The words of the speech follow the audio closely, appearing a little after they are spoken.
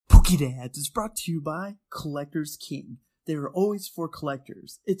PokéDads is brought to you by Collectors King. They are always for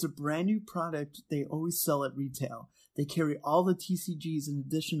collectors. It's a brand new product they always sell at retail. They carry all the TCGs in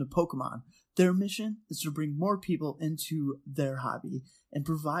addition to Pokemon. Their mission is to bring more people into their hobby and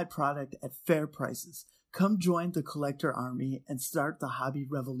provide product at fair prices. Come join the collector army and start the hobby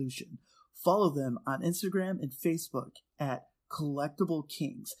revolution. Follow them on Instagram and Facebook at Collectible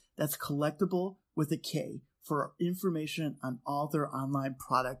Kings. That's collectible with a K for information on all their online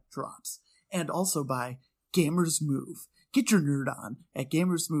product drops. And also by Gamers Move. Get your nerd on at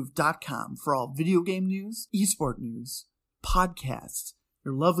gamersmove.com for all video game news, esport news, podcasts,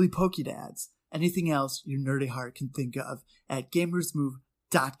 your lovely PokéDads, anything else your nerdy heart can think of at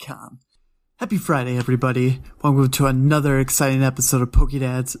gamersmove.com. Happy Friday, everybody. Welcome to another exciting episode of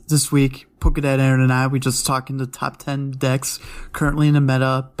PokéDads. This week, PokéDad Aaron and I, we just talking the top 10 decks currently in the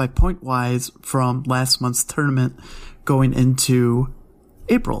meta by point-wise from last month's tournament going into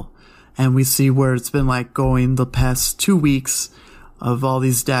April. And we see where it's been like going the past 2 weeks of all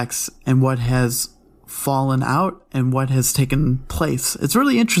these decks and what has fallen out and what has taken place. It's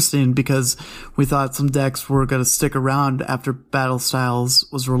really interesting because we thought some decks were going to stick around after Battle Styles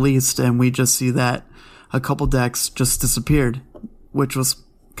was released, and we just see that a couple decks just disappeared, which was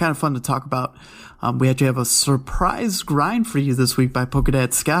kind of fun to talk about. We actually have a surprise grind for you this week by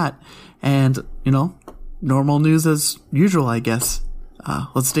PokéDad Scott, and, you know, normal news as usual, I guess.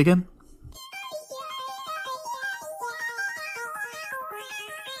 Let's dig in.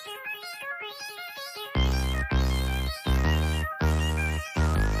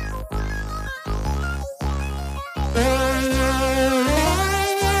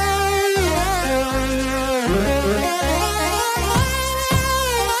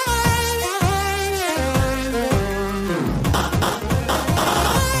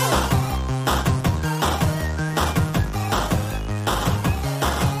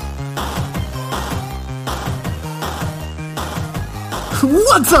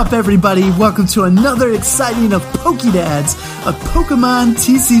 What's up, everybody? Welcome to another exciting of PokéDads, a Pokemon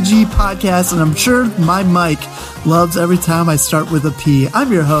TCG podcast, and I'm sure my mic loves every time I start with a P.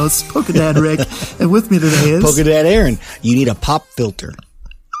 I'm your host, PokéDad Rick, and with me today is... PokéDad Aaron. You need a pop filter,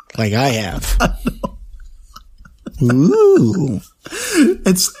 like I have. Ooh.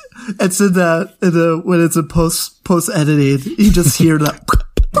 It's in the when it's a post editing, you just hear that.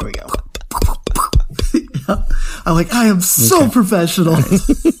 There we go. I'm like, I am so professional. All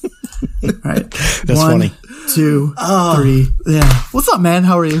right. That's 1, funny. 2, 3. Yeah. What's up, man?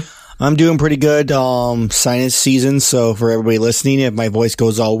 How are you? I'm doing pretty good. Sinus season. So for everybody listening, if my voice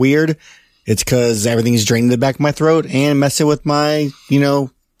goes all weird, it's because everything's draining the back of my throat and messing with my,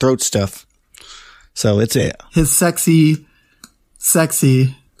 throat stuff. So it's it. His sexy,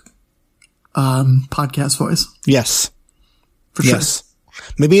 podcast voice. Yes. For sure. Yes.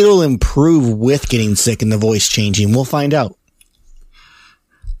 Maybe it'll improve with getting sick and the voice changing. We'll find out.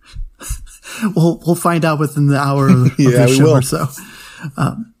 We'll find out within the hour of yeah, the we show will. or so.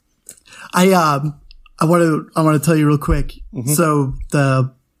 I want to tell you real quick. Mm-hmm. So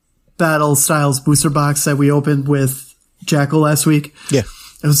the Battle Styles booster box that we opened with Jackal last week. Yeah.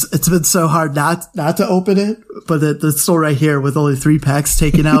 It's been so hard not to open it, but it's still right here with only 3 packs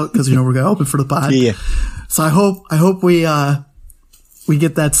taken out because, we're going to open for the pod. Yeah. So I hope we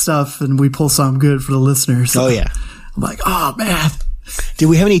get that stuff and we pull something good for the listeners. Oh yeah. I'm like, oh man. Did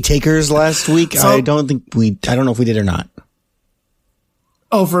we have any takers last week? So, I don't know if we did or not.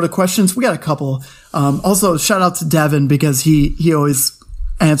 Oh, for the questions, we got a couple. Also shout out to Devin because he always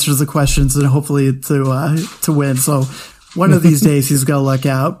answers the questions and hopefully to win. So one of these days he's going to luck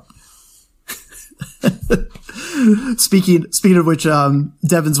out. Speaking of which,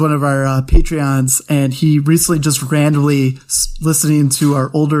 Devin's one of our Patreons, and he recently just randomly listening to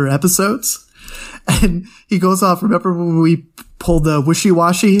our older episodes, and he goes off. Remember when we pulled the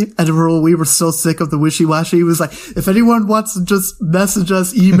wishy-washy, and we were so sick of the wishy-washy? He was like, "If anyone wants to just message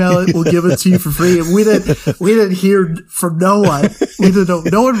us, email it. We'll give it to you for free." And we didn't hear from no one. We didn't know.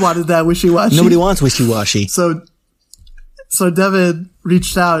 No one wanted that wishy-washy. Nobody wants wishy-washy. So Devin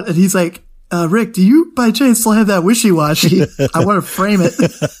reached out, and he's like, Rick, do you by chance still have that wishy-washy? I want to frame it.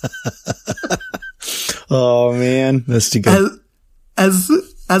 Oh man, that's too good. As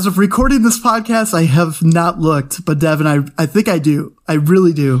of recording this podcast, I have not looked, but Devin, I think I do. I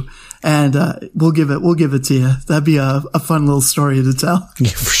really do. And, we'll give it to you. That'd be a fun little story to tell. Yeah,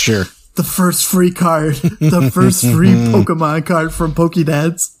 for sure. The first free card, the first free Pokemon card from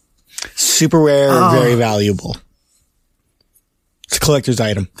PokéDads. Super rare, very valuable. It's a collector's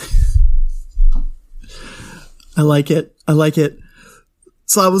item. I like it.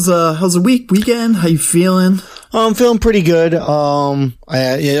 So how was a weekend? How you feeling? I'm feeling pretty good.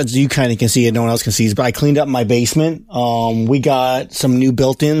 As you kind of can see it, no one else can see it, but I cleaned up my basement. We got some new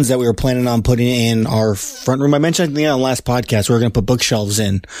built-ins that we were planning on putting in our front room. I mentioned, on the last podcast, we were going to put bookshelves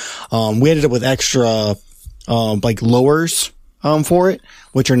in. We ended up with extra, lowers, for it,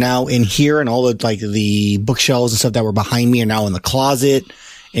 which are now in here, and all the bookshelves and stuff that were behind me are now in the closet,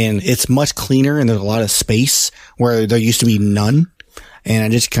 and it's much cleaner, and there's a lot of space where there used to be none. And I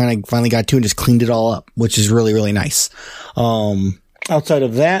just kind of finally got to and just cleaned it all up, which is really, really nice. Outside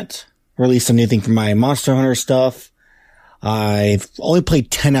of that, released a new thing for my Monster Hunter stuff. I've only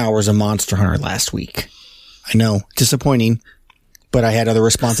played 10 hours of Monster Hunter last week. I know, disappointing, but I had other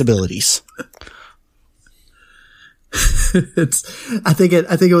responsibilities. I think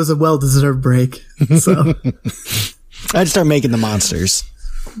it was a well-deserved break. So I had to start making the monsters.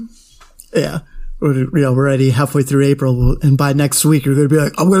 Yeah. We're already halfway through April, and by next week, you're going to be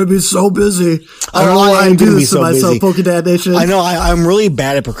like, I'm going to be so busy. I don't know why I do this to myself, Pokédad Nation. I know, I'm really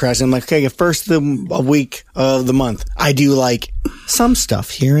bad at procrastinating. I'm like, okay, first a week of the month, I do some stuff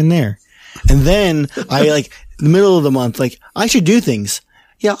here and there. And then the middle of the month, I should do things.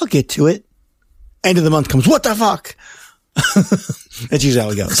 Yeah, I'll get to it. End of the month comes, what the fuck? That's usually how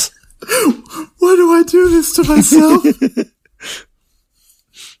it goes. Why do I do this to myself?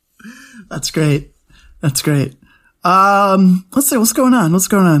 That's great. Let's see, what's going on?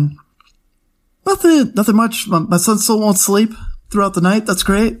 Nothing much. My son still won't sleep throughout the night. That's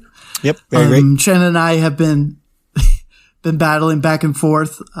great. Yep. Very great. Shannon and I have been battling back and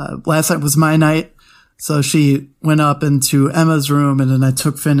forth. Last night was my night. So she went up into Emma's room, and then I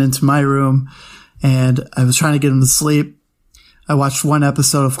took Finn into my room, and I was trying to get him to sleep. I watched one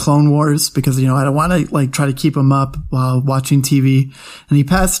episode of Clone Wars because, I don't want to try to keep him up while watching TV. And he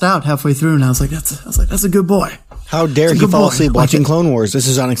passed out halfway through, and I was like, that's a good boy. How dare he fall asleep watching Clone Wars? This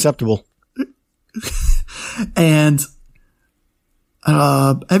is unacceptable. And,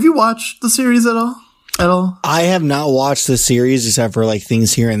 have you watched the series at all? I have not watched the series except for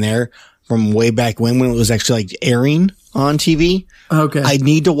things here and there from way back when it was actually airing on TV. Okay. I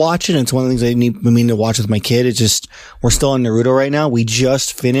need to watch it. It's one of the things I mean to watch with my kid. It's just, we're still on Naruto right now. We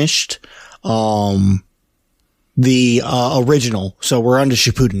just finished, the, original. So we're on to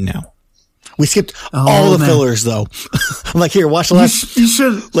Shippuden now. We skipped all the fillers though. I'm here, watch the last, you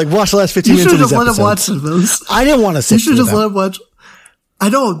should, watch the last 15 minutes of this episode. You should have let him watch those. I didn't want to sit through them. You should just let him watch. I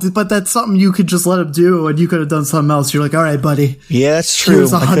know, but that's something you could just let him do, and you could have done something else. You're like, all right, buddy. Yeah, that's true.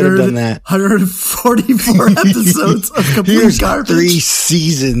 I could have done that. 144 episodes of complete garbage. 3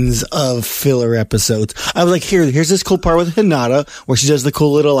 seasons of filler episodes. I was like, here's this cool part with Hinata, where she does the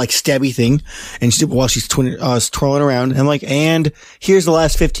cool little, stabby thing, and while she's twirling around. And I'm like, and here's the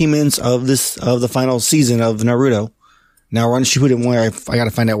last 15 minutes of the final season of Naruto. Now we're on Shippuden, where I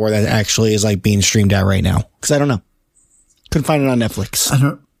gotta find out where that actually is, being streamed at right now. Cause I don't know. Couldn't find it on Netflix.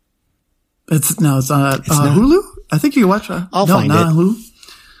 It's not Hulu? I think you can watch it. I'll find it. On Hulu.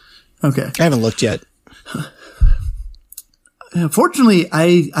 Okay. I haven't looked yet. Fortunately,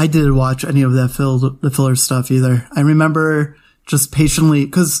 I didn't watch any of that filler stuff either. I remember just patiently,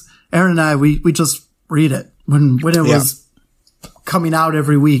 cause Aaron and I, we just read it when it was coming out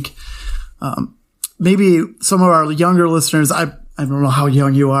every week. Maybe some of our younger listeners, I don't know how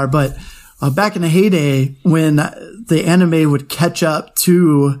young you are, but back in the heyday when the anime would catch up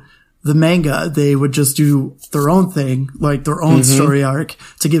to the manga, they would just do their own thing, their own story arc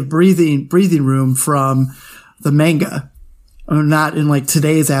to give breathing room from the manga. Not in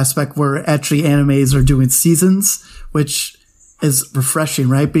today's aspect where actually animes are doing seasons, which is refreshing,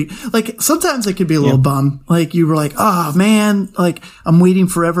 right? Sometimes it could be a little bum. You were like, oh man, I'm waiting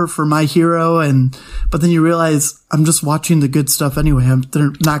forever for My Hero. But then you realize I'm just watching the good stuff anyway.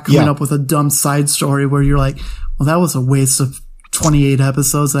 They're not coming up with a dumb side story where you're like, well, that was a waste of 28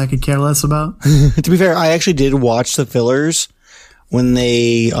 episodes that I could care less about. To be fair, I actually did watch the fillers when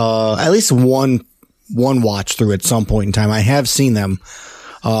they, at least one watch through at some point in time. I have seen them.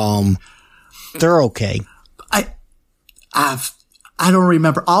 They're okay. I don't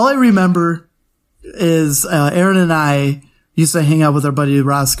remember. All I remember is, Aaron and I used to hang out with our buddy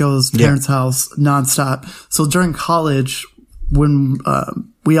Roscoe's parents' house nonstop. So during college, when,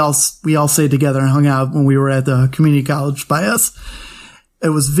 we all stayed together and hung out when we were at the community college by us, it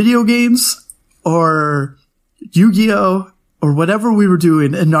was video games or Yu-Gi-Oh! Or whatever we were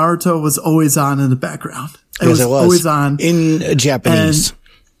doing, and Naruto was always on in the background. It was always on. In Japanese.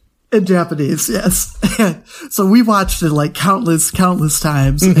 In Japanese, yes. So we watched it countless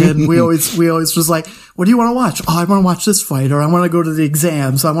times, and we always was like, what do you want to watch? Oh, I want to watch this fight, or I want to go to the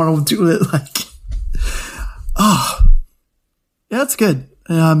exam, so I want to do it yeah, it's good.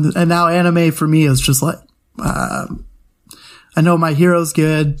 And now anime for me is just I know My Hero's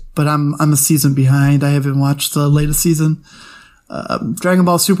good, but I'm a season behind. I haven't watched the latest season. Dragon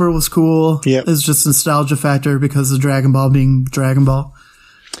Ball Super was cool. Yep. It's just nostalgia factor because of Dragon Ball being Dragon Ball.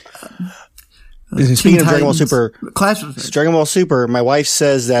 Speaking of Dragon Ball Super, Clash of Dragon Ball Super, my wife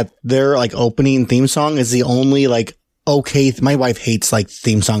says that their like opening theme song is the only like okay. My wife hates like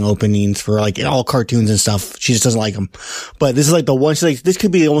theme song openings for like all cartoons and stuff. She just doesn't like them. But this is like the one. She's like, this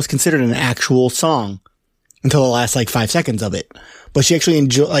could be almost considered an actual song until the last like 5 seconds of it. But she actually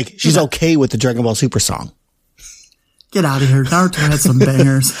she's okay with the Dragon Ball Super song. Get out of here. Naruto had some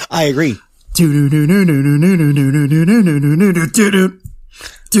bangers. I agree.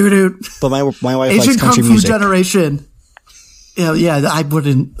 But my wife Asian likes country Kung Fu music. Generation. Yeah, I would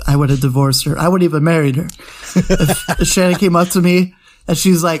have divorced her. I wouldn't even married her. If Shannon came up to me and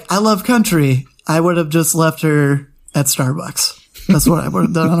she's like, I love country, I would have just left her at Starbucks. That's what I would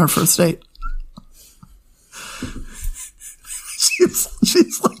have done on our first date.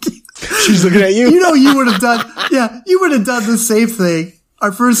 She's looking. She's looking at you. You know, you would have done the same thing.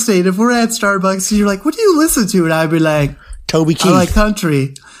 Our first date, if we're at Starbucks and you're like, what do you listen to? And I'd be like, Toby Keith. I like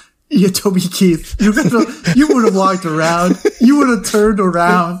country. Yeah, Toby Keith. You would have walked around. You would have turned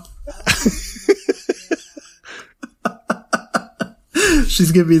around.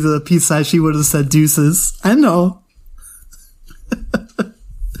 She's giving me the peace sign. She would have said deuces. I know.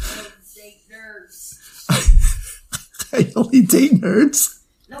 Date nerds. I only date nerds.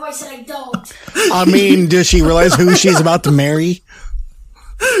 No, I said I don't. I mean, does she realize who she's about to marry?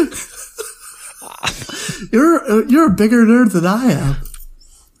 You're a bigger nerd than I am.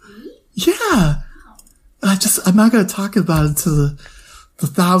 Yeah. I'm not going to talk about it to the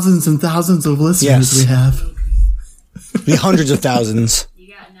thousands and thousands of listeners we have. The hundreds of thousands.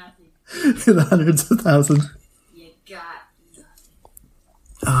 You got nothing. The hundreds of thousands. You got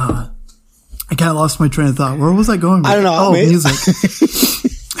nothing. I kind of lost my train of thought. Where was I going with I don't know. Oh, music.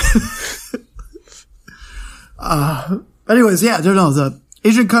 Anyways, yeah, don't know. The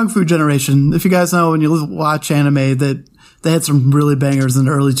Asian Kung Fu Generation. If you guys know, when you watch anime, that they had some really bangers in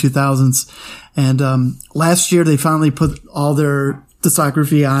the early 2000s. And last year, they finally put all their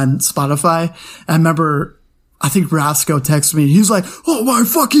discography on Spotify. And I remember, I think Roscoe texted me. He's like, oh my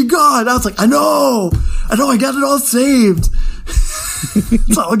fucking God. I was like, I know, I got it all saved.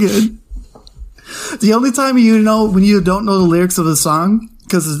 It's all good. The only time when you don't know the lyrics of a song,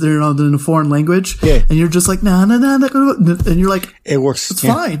 because they're in a foreign language, and you're just like, nah, and you're like, it works. It's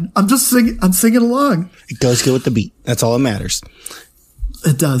fine. I'm just singing. I'm singing along. It goes good with the beat. That's all that matters.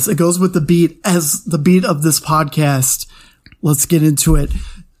 It does. It goes with the beat as the beat of this podcast. Let's get into it.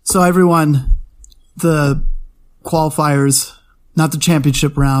 So everyone, the qualifiers, not the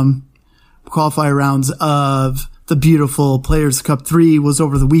championship round, qualifier rounds of the beautiful Players Cup 3 was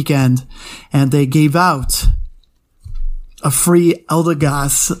over the weekend, and they gave out a free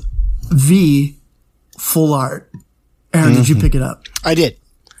Eldegoss V full art. Aaron, did you pick it up? I did.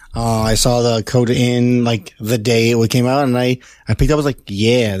 I saw the code in like the day it came out, and I picked it up. I was like,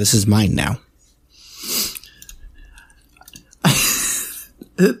 yeah, this is mine now.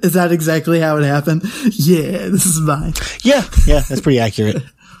 Is that exactly how it happened? Yeah, this is mine. Yeah, that's pretty accurate.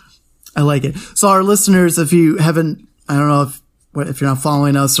 I like it. So our listeners, if you haven't, I don't know if you're not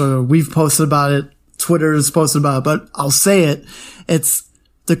following us or we've posted about it, Twitter has posted about it, but I'll say it.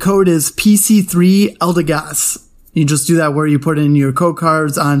 The code is PC3 Eldegoss. You just do that where you put in your code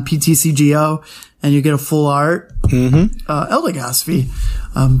cards on PTCGO and you get a full art, Eldegoss V.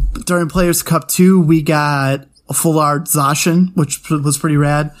 During Players Cup 2, we got a full art Zacian, which was pretty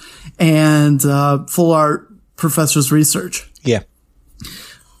rad, and, full art Professor's Research. Yeah.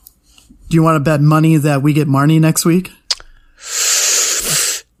 Do you want to bet money that we get Marnie next week?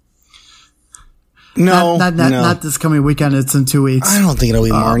 No, not this coming weekend. It's in 2 weeks. I don't think it'll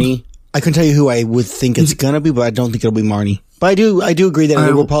be Marnie. I couldn't tell you who I would think it's gonna be, but I don't think it'll be Marnie. But I do agree that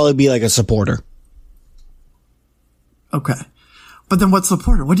it will probably be like a supporter. Okay. But then what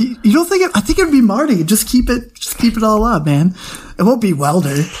supporter? What do you don't think I think it'd be Marty. Just keep it all up, man. It won't be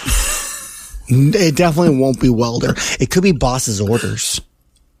Welder. It definitely won't be Welder. It could be Boss's Orders.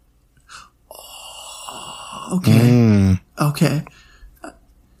 Okay. Okay.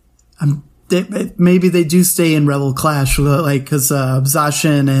 Maybe they do stay in Rebel Clash, like, cause,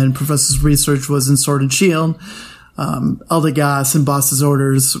 Zacian and Professor's Research was in Sword and Shield, Eldegoss and Boss's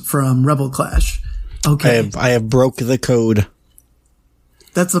Orders from Rebel Clash. Okay. I have broke the code.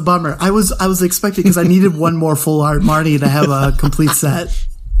 That's a bummer. I was expecting, cause I needed one more full art Marty to have a complete set.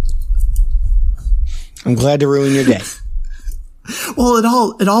 I'm glad to ruin your day.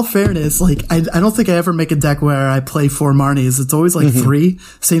 Well, in all fairness, like I don't think I ever make a deck where I play 4 Marnies. It's always like 3.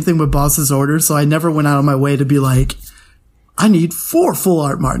 Same thing with Boss's Order. So I never went out of my way to be like, I need 4 full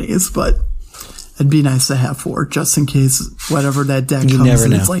art Marnies, but it'd be nice to have 4 just in case whatever that deck comes. Never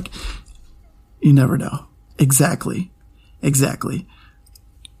and know. It's like, you never know. Exactly. We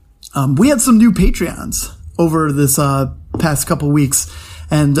had some new Patreons over this past couple weeks,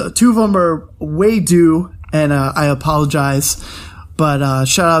 and 2 of them are way due, and I apologize. But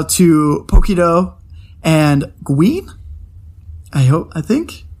shout out to Pokido and Gween. I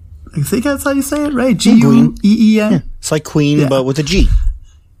think that's how you say it, right? Gueen. Yeah, it's like Queen, but with a G.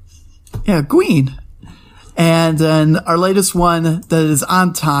 Yeah, Gween. And then our latest one that is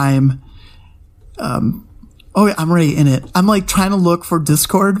on time. Oh, yeah, I'm already in it. I'm like trying to look for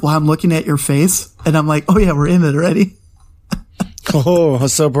Discord while I'm looking at your face, and I'm like, oh yeah, we're in it already. Oh, a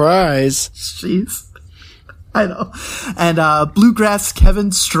surprise. Jeez. I know. And Bluegrass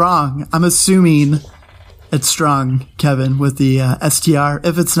Kevin Strong. I'm assuming it's Strong, Kevin, with the STR.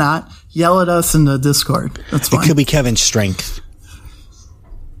 If it's not, yell at us in the Discord. That's fine. It could be Kevin's strength.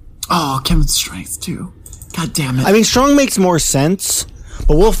 Oh, Kevin's Strength, too. God damn it. I mean, strong makes more sense,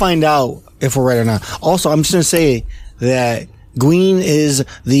 but we'll find out if we're right or not. Also, I'm just going to say that Green is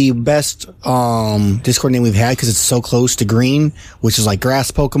the best Discord name we've had because it's so close to Green, which is like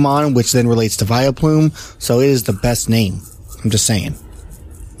grass Pokemon, which then relates to Vileplume. So it is the best name. I'm just saying.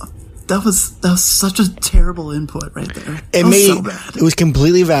 That was such a terrible input right there. It was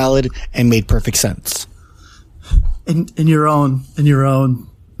completely valid and made perfect sense. In your own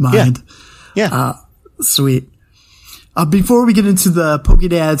mind. Yeah. Sweet. Before we get into the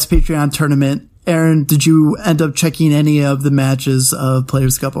Pokédads Patreon tournament, Aaron, did you end up checking any of the matches of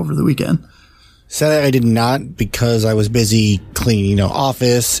Players Cup over the weekend? Sadly, I did not because I was busy cleaning,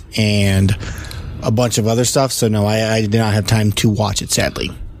 office and a bunch of other stuff. So no, I did not have time to watch it,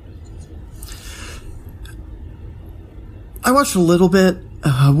 sadly. I watched a little bit.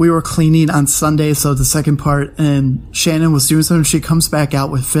 We were cleaning on Sunday, so the second part, and Shannon was doing something. She comes back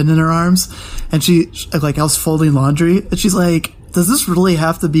out with Finn in her arms, and I was folding laundry, and she's like, does this really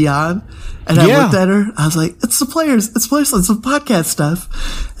have to be on? And I looked at her, I was like, it's some podcast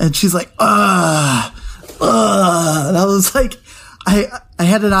stuff. And she's like, and I was like, I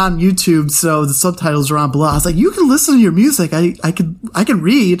had it on YouTube, so the subtitles are on below. I was like, you can listen to your music. I can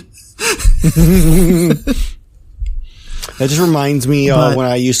read. That just reminds me of when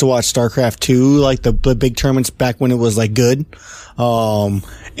I used to watch StarCraft 2, like the big tournaments back when it was like good.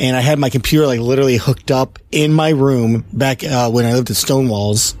 And I had my computer like literally hooked up in my room back when I lived at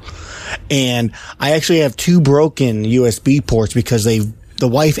Stonewalls. And I actually have 2 broken USB ports because the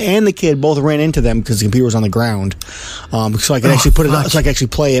wife and the kid both ran into them because the computer was on the ground. So I could actually so I could actually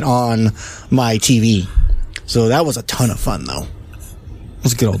play it on my TV. So that was a ton of fun though. It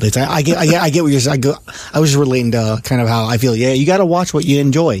was good old days. I get what you're saying. I was just relating to kind of how I feel. Yeah, you got to watch what you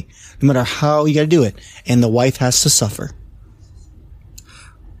enjoy, no matter how you got to do it. And the wife has to suffer.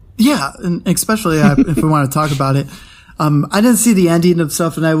 Yeah, and especially if we want to talk about it. I didn't see the ending of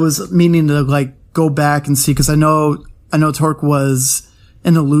stuff, and I was meaning to like go back and see because I know Torque was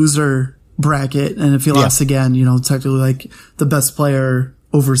in the loser bracket, and if he lost again, technically like the best player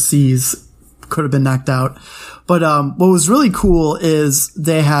overseas could have been knocked out. But what was really cool is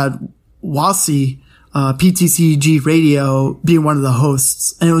they had Wasi, PTCG Radio, being one of the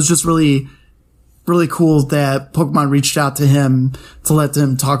hosts, and it was just really, really cool that Pokemon reached out to him to let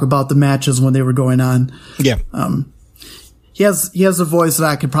him talk about the matches when they were going on. Yeah. He has a voice that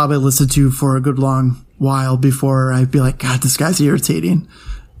I could probably listen to for a good long while before I'd be like, God, this guy's irritating.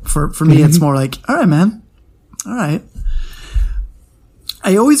 For me, it's more like, all right, man. All right.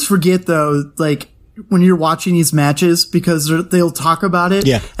 I always forget though, like when you're watching these matches because they'll talk about it.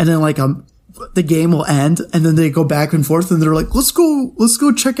 Yeah. And then like, the game will end and then they go back and forth and they're like, let's go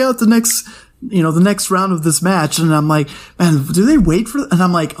check out the next round of this match. And I'm like, man, do they wait for, and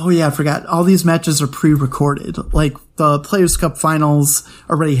I'm like, oh yeah, I forgot. All these matches are pre-recorded. Like the Players Cup finals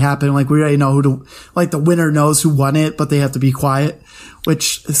already happened. Like we already know the winner knows who won it, but they have to be quiet,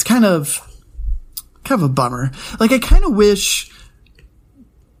 which is kind of a bummer. Like I kind of wish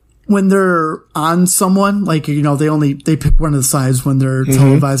when they're on someone, like, they pick one of the sides when they're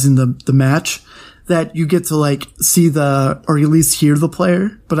televising the match, that you get to like see or at least hear the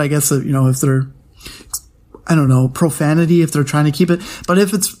player. But I guess, if they're, I don't know, profanity, if they're trying to keep it, but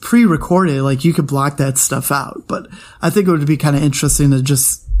if it's pre-recorded, like you could block that stuff out. But I think it would be kind of interesting to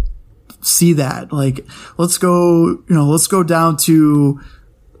just see that. Like, let's go down to,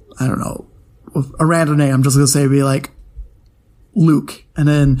 I don't know, a random name. I'm just going to say, be like, Luke. And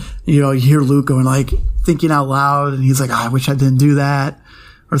then, you hear Luke going like thinking out loud and he's like, I wish I didn't do that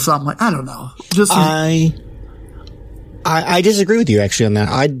or something like, I don't know. Just, I disagree with you actually on that.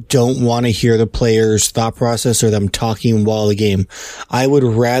 I don't want to hear the player's thought process or them talking while the game. I would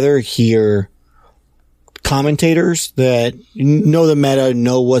rather hear commentators that know the meta,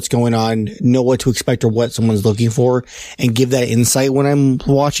 know what's going on, know what to expect or what someone's looking for, and give that insight when I'm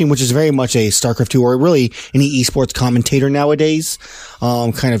watching, which is very much a StarCraft 2 or really any esports commentator nowadays,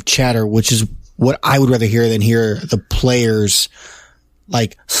 kind of chatter, which is what I would rather hear than hear the players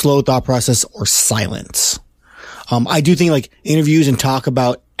like slow thought process or silence. I do think like interviews and talk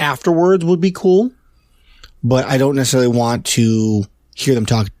about afterwards would be cool, but I don't necessarily want to hear them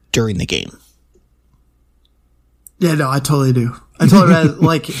talk during the game. Yeah, no, I totally do. I totally rather,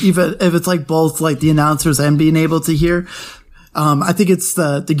 like, even if it's like both like the announcers and being able to hear. I think it's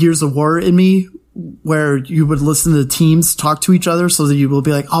the Gears of War in me where you would listen to the teams talk to each other so that you will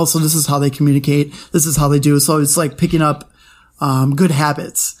be like, oh, so this is how they communicate. This is how they do. So it's like picking up, good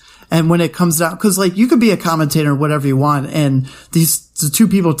habits. And when it comes down, cause like you could be a commentator or whatever you want. And the two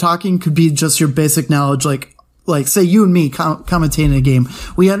people talking could be just your basic knowledge, like say you and me commentating a game.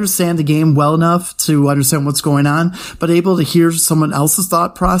 We understand the game well enough to understand what's going on, but able to hear someone else's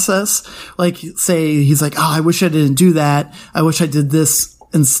thought process. Like say he's like, oh, I wish I didn't do that. I wish I did this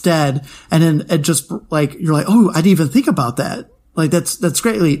instead. And then it just like, you're like, oh, I didn't even think about that. Like that's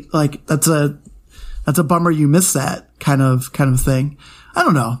greatly, like that's a bummer you missed that kind of thing. I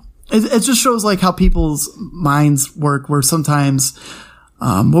don't know. It just shows like how people's minds work where sometimes,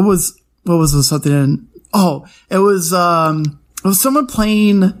 what was something oh, it was someone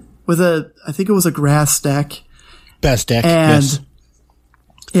playing with I think it was a grass deck. Best deck, and, yes.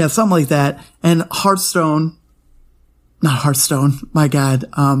 Yeah, something like that. And not Hearthstone, my God.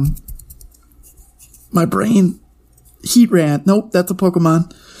 My brain, Heatran. Nope, that's a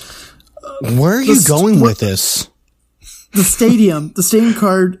Pokemon. Where are you going with this? The stadium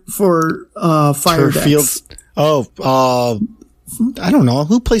card for, Fire Turf decks. Field. Oh, I don't know.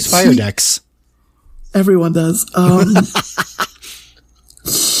 Who plays Fire decks? Everyone does. Oh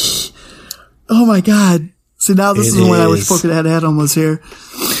my God. See, now this is when I wish Pokédex Adam was here.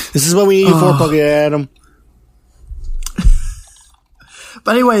 This is what we need for Pokédex Adam.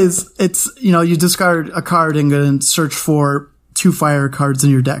 But anyways, it's, you discard a card and go and search for 2 fire cards in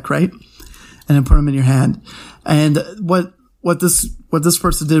your deck, right? And then put them in your hand. And what this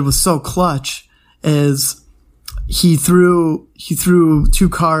person did was so clutch is he threw 2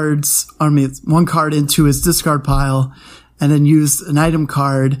 cards, one card into his discard pile and then used an item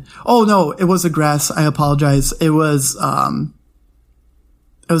card. Oh no, it was a grass. I apologize. It was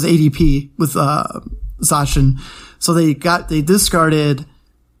ADP with, Zacian. So they discarded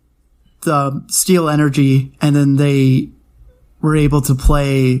the steel energy and then they were able to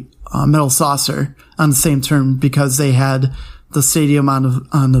play, Metal Saucer on the same turn because they had the stadium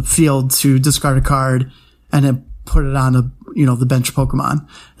on the field to discard a card and then put it on the bench Pokemon.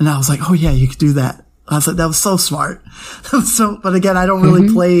 And I was like, oh yeah, you could do that. I was like, that was so smart. But again, I don't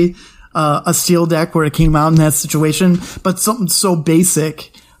really play, a steel deck where it came out in that situation, but something so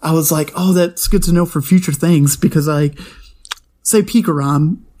basic. I was like, oh, that's good to know for future things because like, say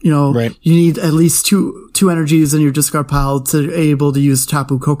Pikarom, right. You need at least two energies in your discard pile to be able to use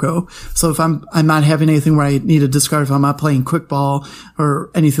Tapu Koko. So if I'm not having anything where I need a discard, if I'm not playing Quick Ball or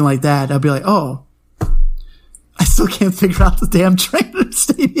anything like that, I'll be like, oh, I still can't figure out the damn trainer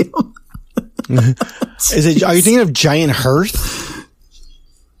stadium. Are you thinking of Giant Hearth?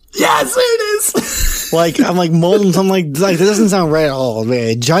 Yes, it is. I'm like Molten. I'm like that doesn't sound right at all.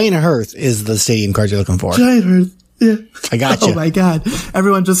 Man, Giant Hearth is the stadium card you're looking for. Giant Hearth. Yeah. I got you. Oh my God.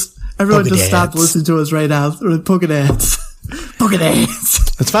 Everyone just stopped listening to us right now. Pokédex.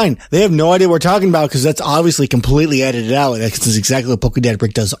 That's fine. They have no idea what we're talking about because that's obviously completely edited out. That's exactly what Pokédex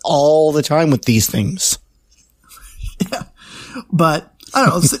Brick does all the time with these things. Yeah. But I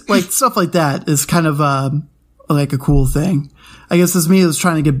don't know, like stuff like that is kind of, like a cool thing. I guess as me as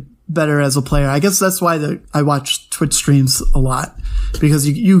trying to get better as a player. I guess that's why I watch Twitch streams a lot because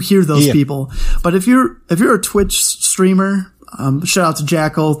you hear those people. But if you're a Twitch streamer, shout out to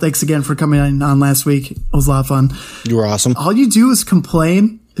Jackal. Thanks again for coming on last week. It was a lot of fun. You were awesome. All you do is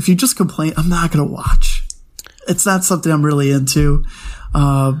complain. If you just complain, I'm not going to watch. It's not something I'm really into.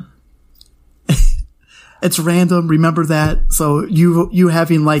 It's random. Remember that. So you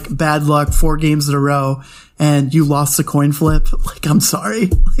having like bad luck 4 games in a row and you lost the coin flip. Like, I'm sorry.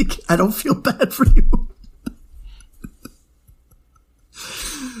 Like, I don't feel bad for you.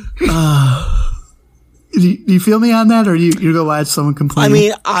 Do you feel me on that, or you go watch someone complain? I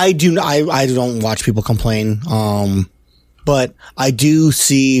mean, I don't watch people complain. But I do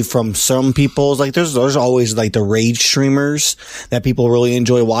see from some people's, like, there's always like the rage streamers that people really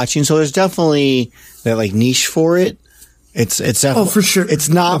enjoy watching. So there's definitely that like niche for it. It's definitely, for sure. It's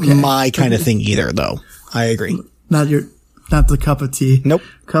not my kind of thing either, though. I agree. Not the cup of tea. Nope.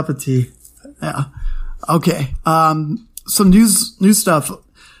 Cup of tea. Yeah. Okay. Some new stuff.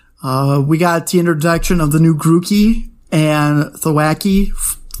 We got the introduction of the new Grookey and Thwackey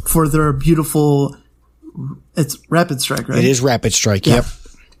for their beautiful, it's Rapid Strike, right? It is Rapid Strike. Yep.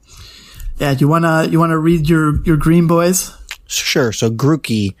 Yeah. Do you wanna read your green boys? Sure. So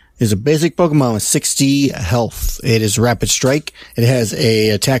Grookey is a basic Pokemon with 60 health. It is Rapid Strike. It has a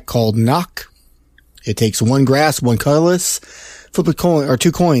attack called Knock. It takes 1 grass, 1 colorless. Flip a coin or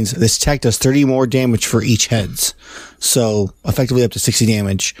 2 coins. This attack does 30 more damage for each heads. So effectively up to 60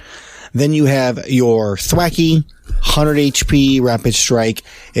 damage. Then you have your Thwackey, 100 HP, Rapid Strike.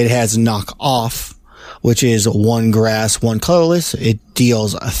 It has Knock Off, which is 1 grass, 1 colorless. It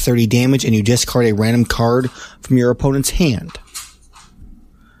deals 30 damage and you discard a random card from your opponent's hand.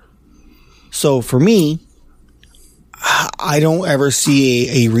 So for me, I don't ever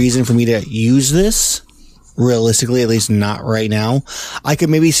see a reason for me to use this. Realistically, at least not right now. I could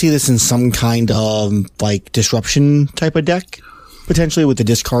maybe see this in some kind of like disruption type of deck, potentially with the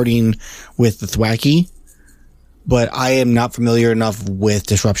discarding with the Thwackey. But I am not familiar enough with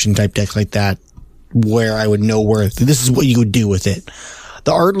disruption type decks like that where I would know where this is what you would do with it.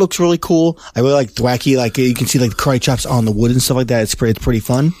 The art looks really cool. I really like Thwackey. Like you can see like the karate chops on the wood and stuff like that. It's pretty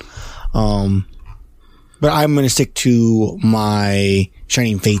fun. But I'm going to stick to my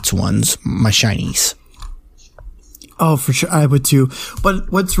Shining Fates ones, my shinies. Oh, for sure. I would too.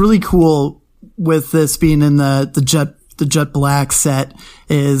 But what's really cool with this being in the Jet Black set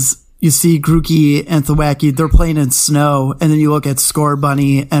is you see Grookey and Thwackey, they're playing in snow, and then you look at Score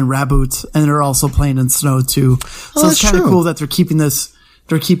Bunny and Raboot, and they're also playing in snow too. So it's kind of cool that they're keeping this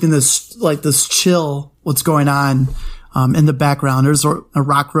like this chill, what's going on, in the background. There's a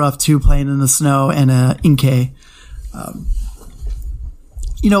Rockruff too playing in the snow and a Inkay.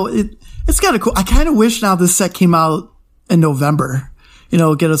 It's kind of cool. I kind of wish now this set came out in November,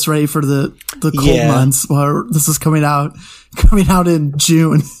 get us ready for the cold months, where this is coming out in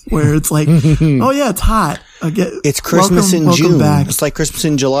June, where it's like, oh yeah, it's hot. It's Christmas in welcome June. back. It's like Christmas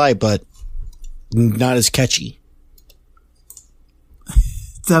in July, but not as catchy.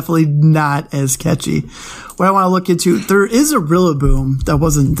 Definitely not as catchy. What I want to look into, there is a Rillaboom that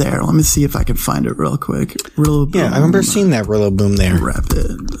wasn't there. Let me see if I can find it real quick. Rillaboom. Yeah, I remember seeing that Rillaboom there.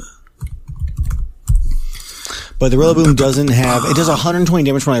 Rapid. But the Rillaboom doesn't have, it does 120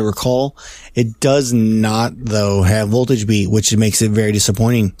 damage from what I recall. It does not, though, have Voltage Beat, which makes it very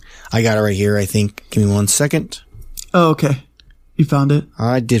disappointing. I got it right here, I think. Give me 1 second. Oh, okay. You found it?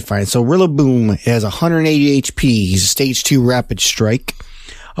 I did find it. So Rillaboom has 180 HP. He's a stage 2 Rapid Strike.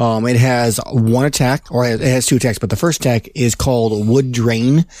 It has 1 attack, or it has 2 attacks, but the first attack is called Wood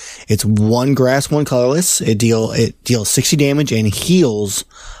Drain. It's 1 grass, 1 colorless. It deals 60 damage and heals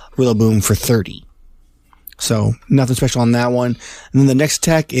Rillaboom for 30. So nothing special on that one. And then the next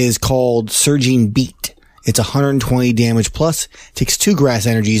attack is called Surging Beat. It's 120 damage plus, takes 2 grass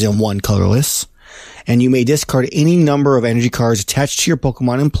energies and 1 colorless. And you may discard any number of energy cards attached to your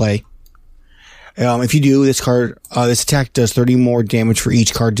Pokemon in play. If you do, this attack does 30 more damage for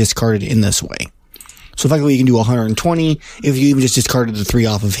each card discarded in this way. So effectively you can do 120. If you even just discarded the 3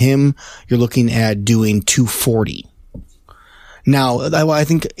 off of him, you're looking at doing 240. Now, what I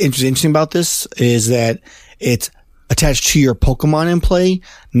think is interesting about this is that it's attached to your Pokemon in play,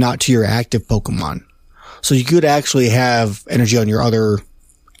 not to your active Pokemon. So you could actually have energy on your other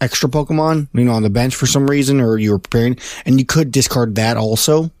extra Pokemon, on the bench for some reason, or you were preparing, and you could discard that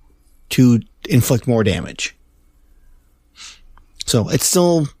also to inflict more damage. So it's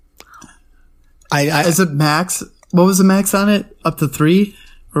still, is it max? What was the max on it? Up to 3?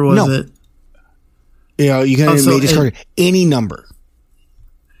 Or was it? You can may discard any number.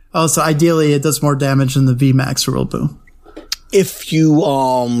 Oh, so ideally it does more damage than the VMAX Rillaboom. If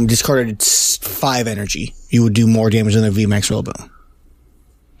you discarded 5 energy, you would do more damage than the VMAX Rillaboom.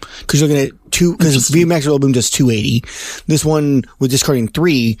 Because you're looking at 2, because VMAX Rillaboom does 280. This one with discarding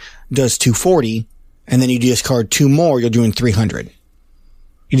 3 does 240, and then you discard 2 more, you're doing 300.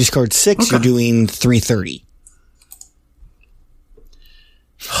 You discard 6, you're doing 330.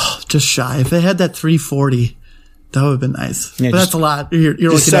 Just shy. If it had that 340, that would have been nice. Yeah, but that's a lot. You're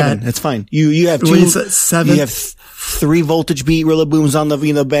looking 7. at. That's fine. You have 2. 7. You have 3 Voltage Beat Rillabooms on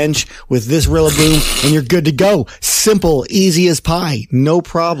the bench with this Rillaboom, and you're good to go. Simple, easy as pie, no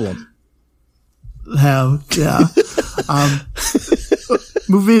problem. Yeah.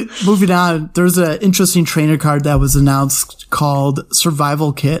 Moving on, there's an interesting trainer card that was announced called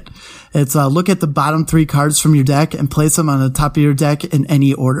Survival Kit. It's look at the bottom 3 cards from your deck and place them on the top of your deck in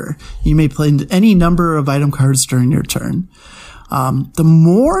any order. You may play any number of item cards during your turn. The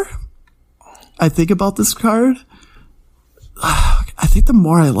more I think about this card, I think the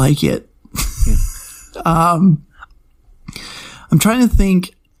more I like it. I'm trying to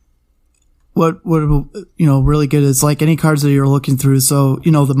think what really good is, like, any cards that you're looking through. So,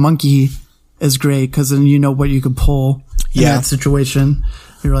 the monkey is great because then you know what you can pull in that situation.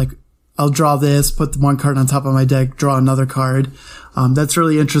 You're like, I'll draw this, put the one card on top of my deck, draw another card. That's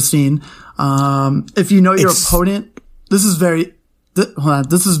really interesting. If you know your opponent, this is very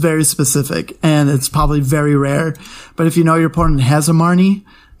specific and it's probably very rare. But if you know your opponent has a Marnie,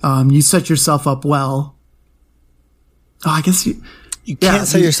 you set yourself up well. Oh, I guess you can't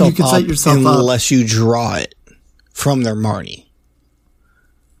set yourself up unless you draw it from their Marnie.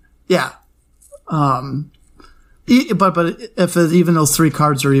 Yeah. But if even those 3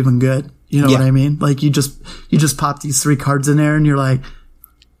 cards are even good, you know what I mean? Like, you just pop these 3 cards in there and you're like,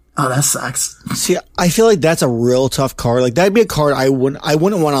 oh, that sucks. See, I feel like that's a real tough card. Like, that'd be a card I wouldn't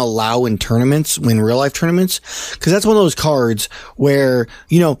want to allow in tournaments, in real life tournaments, because that's one of those cards where,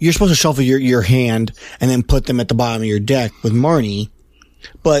 you're supposed to shuffle your hand and then put them at the bottom of your deck with Marnie.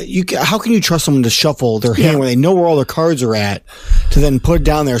 But how can you trust someone to shuffle their hand when they know where all their cards are at to then put it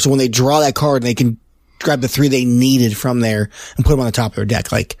down there so when they draw that card, they can grab the 3 they needed from there and put them on the top of their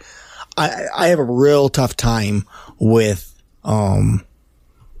deck? Like, I have a real tough time with,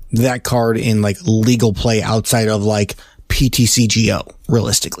 that card in, like, legal play outside of, like, PTCGO,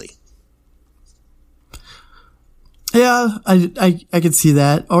 realistically. Yeah, I could see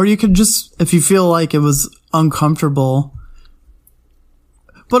that. Or you could just, if you feel like it was uncomfortable.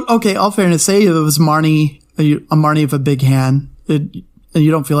 But, okay, all fairness, say it was Marnie, a Marnie of a big hand, and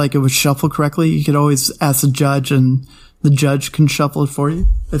you don't feel like it was shuffled correctly, you could always ask the judge, and the judge can shuffle it for you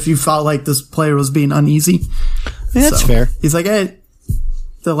if you felt like this player was being uneasy. Yeah, that's fair. He's like, hey,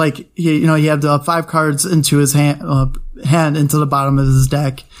 he had 5 cards into his hand into the bottom of his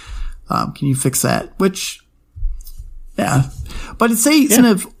deck. Can you fix that? Which, yeah. But say,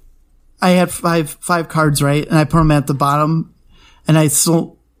 if I had five cards, right? And I put them at the bottom and I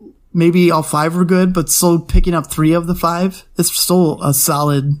still, maybe all 5 were good, but still picking up 3 of the 5, it's still a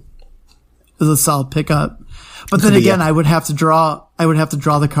solid pickup. But then again, I would have to draw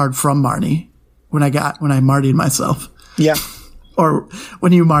the card from Marnie when I Marnied myself. Yeah. Or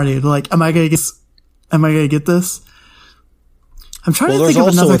when you Marnied, like, am I gonna get this? I'm trying to think of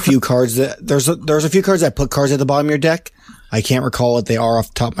another. There's a few cards that put cards at the bottom of your deck. I can't recall what they are off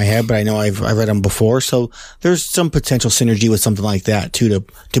the top of my head, but I know I've read them before. So there's some potential synergy with something like that too,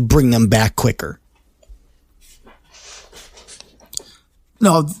 to bring them back quicker.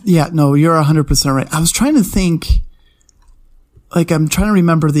 No, you're 100% right. I was trying to think, like, I'm trying to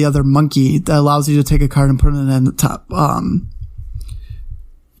remember the other monkey that allows you to take a card and put it in the top.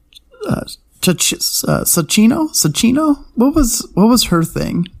 Sachino? What was her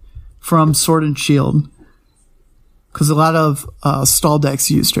thing from Sword and Shield? Because a lot of stall decks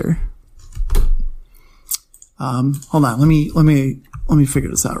used her. Hold on, let me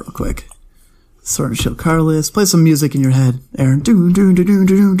figure this out real quick. Sword and Shield card list. Play some music in your head, Aaron. I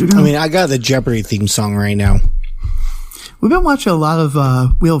mean, I got the Jeopardy theme song right now. We've been watching a lot of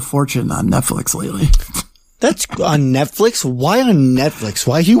Wheel of Fortune on Netflix lately. That's on Netflix? Why on Netflix?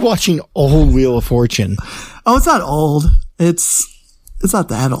 Why are you watching old Wheel of Fortune? Oh, it's not old. It's not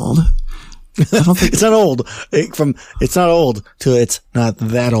that old. I don't think it's not old. It's not old to it's not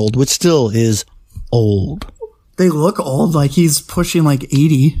that old, which still is old. They look old, like he's pushing like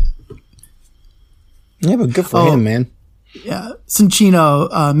 80. Yeah, but good for him, man. Yeah.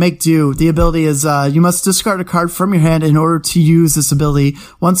 Cinchino, make do. The ability is, you must discard a card from your hand in order to use this ability.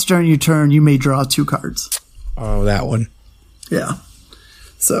 Once during your turn, you may draw 2 cards. Oh, that one. Yeah.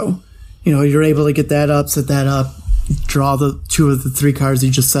 So, you're able to get that up, set that up, draw the 2 of the 3 cards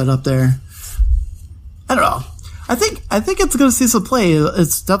you just set up there. I don't know. I think it's going to see some play.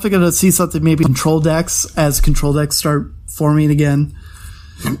 It's definitely going to see something, maybe control decks, as control decks start forming again.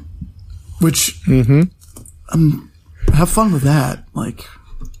 Which, have fun with that. Like,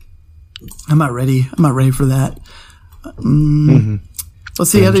 I'm not ready for that. Let's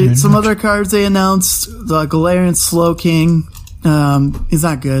see, some other cards they announced. The Galarian Slow King. He's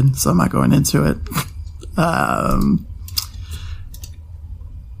not good, so I'm not going into it.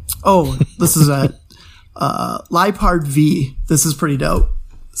 This is a Liepard V. This is pretty dope.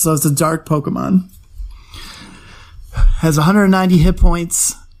 So it's a dark Pokemon. Has 190 hit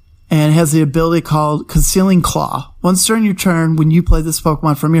points. and has the ability called Concealing Claw. Once during your turn, when you play this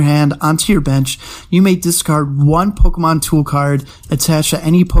Pokemon from your hand onto your bench, you may discard one Pokemon tool card attached to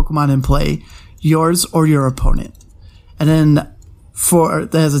any Pokemon in play, yours or your opponent. And then that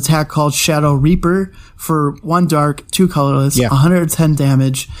has an attack called Shadow Reaper for 1 dark, 2 colorless, 110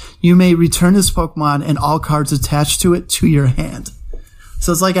 damage. You may return this Pokemon and all cards attached to it to your hand.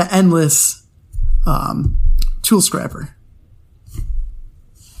 So it's like an endless tool scrapper.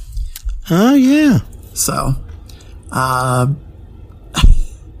 Oh, yeah. So,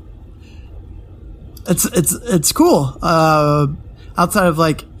 it's cool. Outside of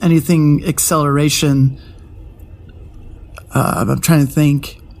like anything acceleration, I'm trying to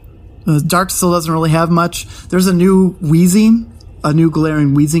think. Dark still doesn't really have much. There's a new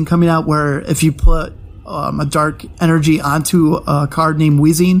Galarian Weezing coming out where if you put a dark energy onto a card named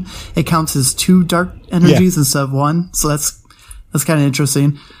Weezing, it counts as 2 dark energies instead of 1. So that's kind of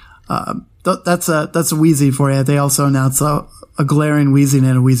interesting. That's a Weezing for you. They also announced a Galarian Weezing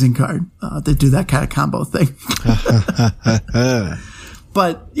and a Weezing card. They do that kind of combo thing.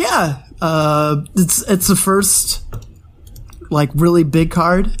 But yeah, it's the first like really big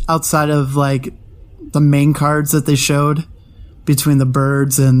card outside of like the main cards that they showed between the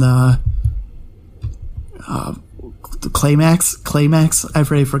birds and the Claymax.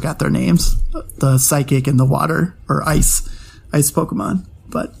 I've already forgot their names. The psychic and the water or ice Pokemon.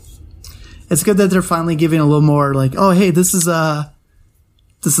 But it's good that they're finally giving a little more like, oh, hey, this is a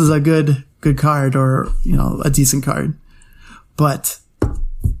good card or, you know, a decent card. But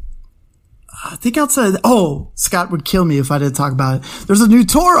I think outside of Scott would kill me if I didn't talk about it. There's a new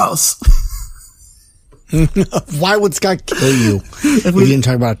Tauros. Why would Scott kill you if we didn't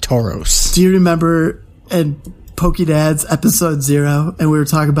talk about Tauros? Do you remember in Pokédads episode 0 and we were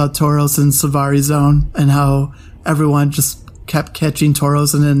talking about Tauros in Savari Zone and how everyone just kept catching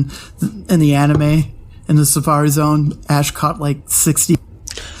Tauros, and then in the anime in the Savari Zone, Ash caught like 60.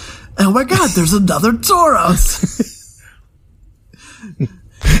 Oh my god, there's another Tauros.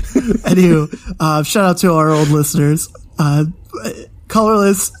 Anywho, shout out to our old listeners.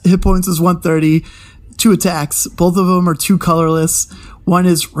 Colorless, hit points is 130, 2 attacks. Both of them are 2 colorless. One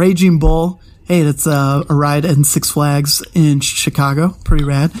is Raging Bull. Hey, that's a ride in Six Flags in Chicago. Pretty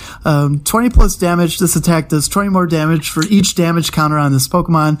rad. 20 plus damage. This attack does 20 more damage for each damage counter on this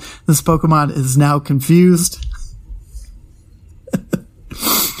Pokemon. This Pokemon is now confused.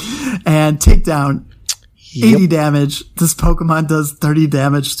 And takedown. 80 damage. This Pokemon does 30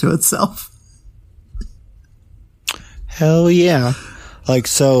 damage to itself. Hell yeah. Like,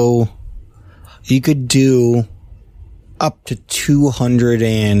 so you could do up to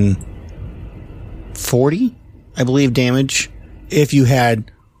 240, I believe, damage if you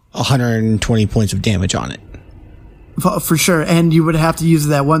had 120 points of damage on it. For sure. And you would have to use it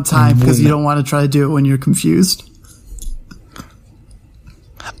that one time because you don't want to try to do it when you're confused.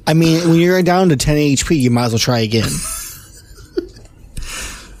 I mean, when you're down to 10 HP, you might as well try again.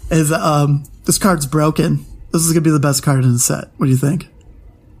 This card's broken. This is going to be the best card in the set. What do you think?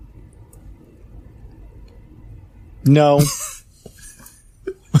 No.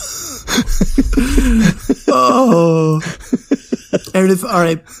 Oh. All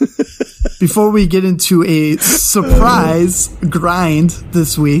right. Before we get into a surprise grind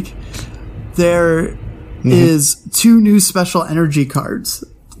this week, there is 2 new special energy cards.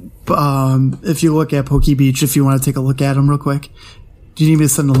 If you look at Pokebeach, if you want to take a look at them real quick. Do you need me to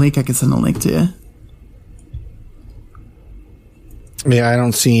send a link? I can send a link to you. Yeah, I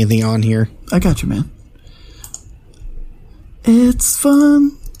don't see anything on here. I got you, man. It's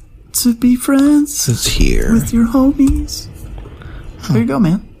fun to be friends. It's here. With your homies. There you go,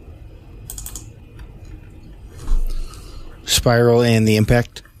 man. Spiral and the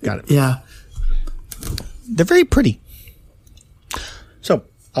Impact. Got it. Yeah. They're very pretty. So,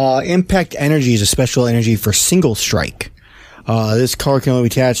 Impact Energy is a special energy for Single Strike. This card can only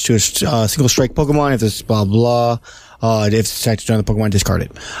be attached to a Single Strike Pokemon if it's blah blah. If it's attached to another Pokemon, discard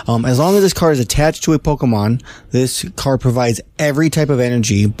it. As long as this card is attached to a Pokemon, this card provides every type of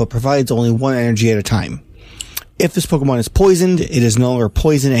energy, but provides only 1 energy at a time. If this Pokemon is poisoned, it is no longer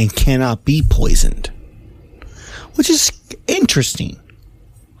poisoned and cannot be poisoned. Which is interesting.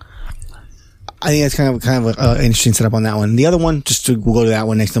 I think that's kind of an interesting setup on that one. The other one, we'll go to that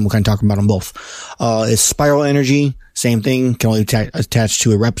one next, then we'll kind of talk about them both. Is Spiral Energy. Same thing. Can only attach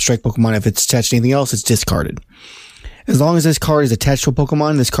to a Rapid Strike Pokemon. If it's attached to anything else, it's discarded. As long as this card is attached to a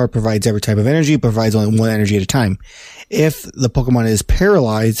Pokemon, this card provides every type of energy, provides only 1 energy at a time. If the Pokemon is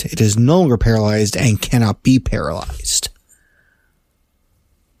paralyzed, it is no longer paralyzed and cannot be paralyzed.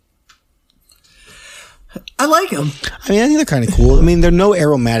 I like them. I mean, I think they're kind of cool. I mean, they're no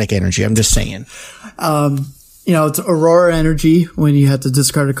aromatic energy. I'm just saying. It's Aurora energy when you have to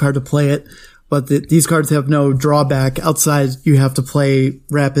discard a card to play it. But these cards have no drawback outside. You have to play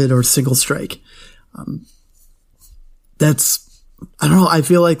rapid or single strike. I don't know. I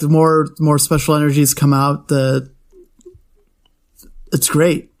feel like the more special energies come out, it's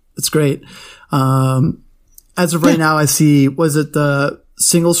great. It's great. As of right now, I see, was it the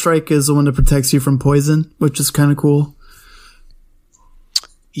single strike is the one that protects you from poison, which is kind of cool.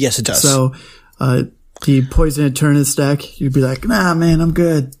 Yes, it does. So, the poison Eternus deck, you'd be like, nah, man, I'm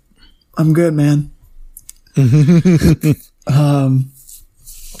good. I'm good, man.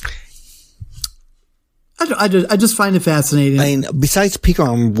 I just find it fascinating. I mean, besides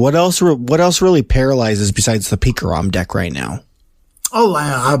Pikarom, what else really paralyzes besides the Pikarom deck right now? Oh,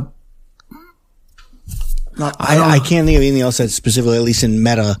 I can't think of anything else that's specifically, at least in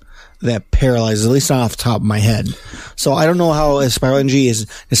meta, that paralyzes, at least not off the top of my head. So I don't know how Spiral Energy is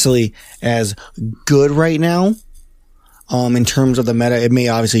necessarily as good right now. In terms of the meta, it may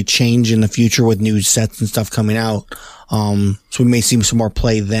obviously change in the future with new sets and stuff coming out. So we may see some more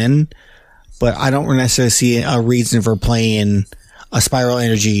play then. But I don't necessarily see a reason for playing a Spiral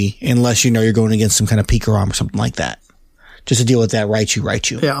Energy unless you know you're going against some kind of Pikarom or something like that. Just to deal with that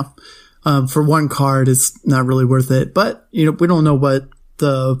Raichu. Yeah. For one card, it's not really worth it. But, we don't know what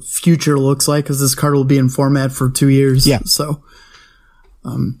the future looks like because this card will be in format for 2 years. Yeah. So,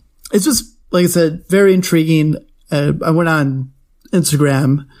 it's just, like I said, very intriguing. I went on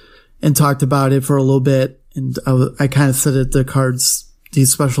Instagram and talked about it for a little bit, and I kind of said it, the cards,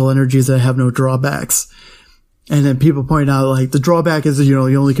 these special energies that have no drawbacks. And then people point out, like, the drawback is, you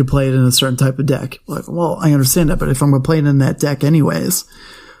only can play it in a certain type of deck. Like, well, I understand that, but if I'm going to play it in that deck anyways,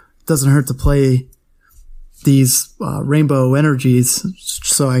 it doesn't hurt to play these rainbow energies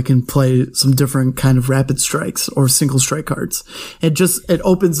so I can play some different kind of rapid strikes or single strike cards. It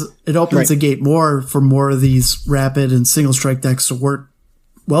opens Right. the gate more for more of these rapid and single strike decks to work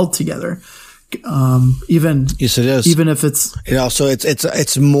well together. Yes, it is. Even if it's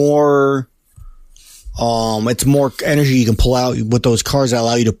more energy you can pull out with those cards that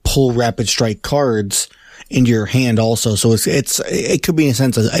allow you to pull rapid strike cards into your hand also. So it could be in a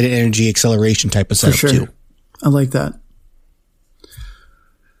sense an energy acceleration type of setup too. I like that.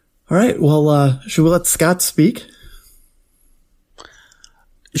 All right. Well, should we let Scott speak?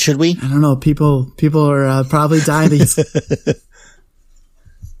 Should we? I don't know. People are probably dying to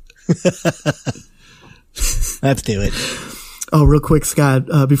Let's do it. Oh, real quick, Scott,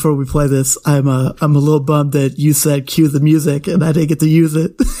 before we play this, I'm a little bummed that you said cue the music and I didn't get to use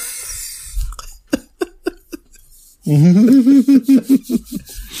it.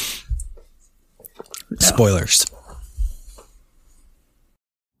 Spoilers.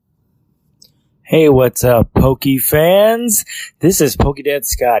 Hey, what's up, Pokey fans? This is PokeDad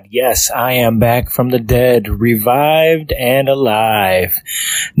Scott. Yes, I am back from the dead, revived and alive.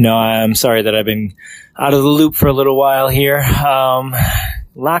 No, I'm sorry that I've been out of the loop for a little while here.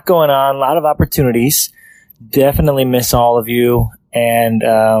 Lot going on, a lot of opportunities. Definitely miss all of you, and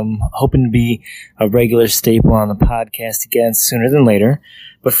hoping to be a regular staple on the podcast again sooner than later.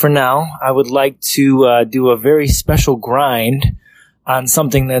 But for now, I would like to do a very special grind on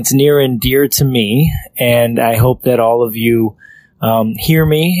something that's near and dear to me, and I hope that all of you hear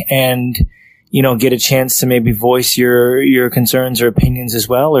me and get a chance to maybe voice your concerns or opinions as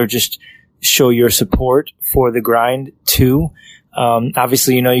well, or just show your support for the grind too.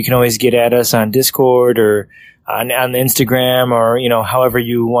 Obviously, you can always get at us on Discord or on Instagram, or however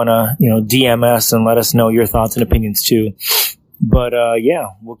you want to DM us and let us know your thoughts and opinions too. But yeah,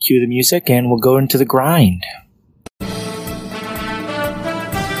 we'll cue the music and we'll go into the grind.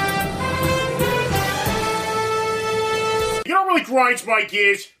 You know what really grinds my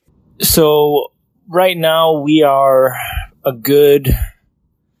gears? So right now we are a good,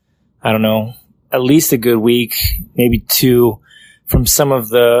 I don't know, at least a good week, maybe two, from some of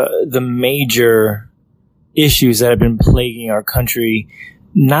the major issues that have been plaguing our country,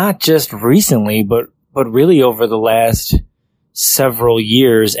 not just recently, but really over the last several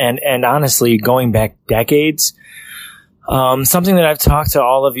years, and honestly going back decades. Something that I've talked to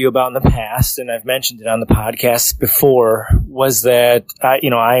all of you about in the past, and I've mentioned it on the podcast before, was that I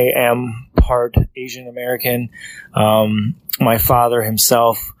am part Asian American. My father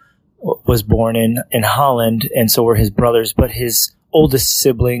himself was born in Holland, and so were his brothers, but his oldest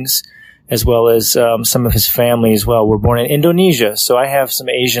siblings, as well as some of his family as well, were born in Indonesia. So I have some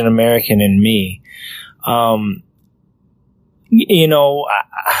Asian American in me. Some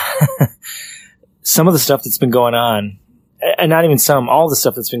of the stuff that's been going on and not even some, all the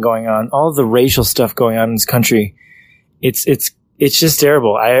stuff that's been going on, all of the racial stuff going on in this country, it's just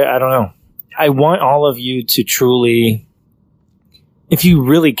terrible. I don't know. I want all of you to truly, if you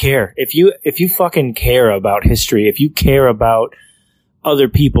really care, if you fucking care about history, if you care about other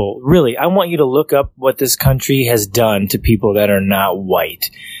people, really, I want you to look up what this country has done to people that are not white.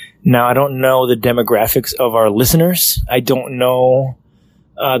 Now, I don't know the demographics of our listeners. I don't know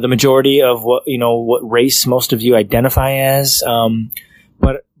the majority of what race most of you identify as.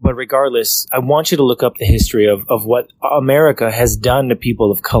 But regardless, I want you to look up the history of what America has done to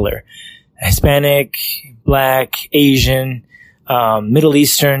people of color. Hispanic, Black, Asian, Middle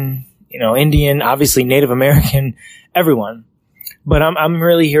Eastern, Indian, obviously Native American, everyone. But I'm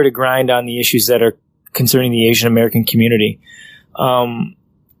really here to grind on the issues that are concerning the Asian American community.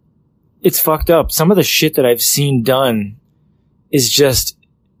 It's fucked up. Some of the shit that I've seen done is just,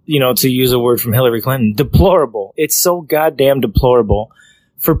 to use a word from Hillary Clinton, deplorable. It's so goddamn deplorable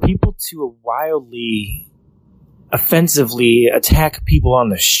for people to wildly, offensively attack people on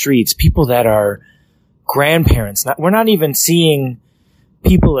the streets, people that are grandparents. We're not even seeing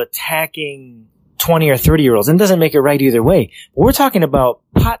people attacking 20 or 30-year-olds. And it doesn't make it right either way. But we're talking about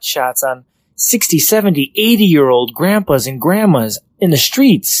pot shots on 60, 70, 80-year-old grandpas and grandmas in the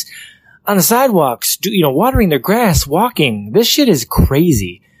streets, on the sidewalks, watering their grass, walking. This shit is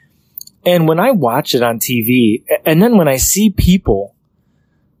crazy. And when I watch it on TV, and then when I see people,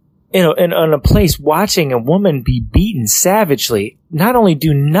 in a place watching a woman be beaten savagely, not only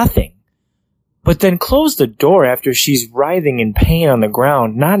do nothing, but then close the door after she's writhing in pain on the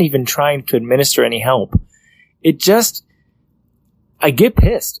ground, not even trying to administer any help. I get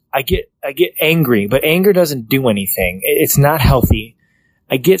pissed. I get angry, but anger doesn't do anything. It's not healthy.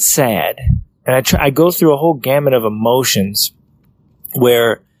 I get sad, and I go through a whole gamut of emotions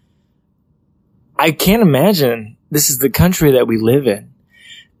where I can't imagine this is the country that we live in.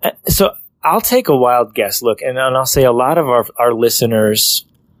 So I'll take a wild guess. Look, and I'll say a lot of our listeners,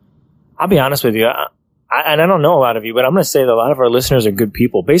 I'll be honest with you, I don't know a lot of you, but I'm going to say that a lot of our listeners are good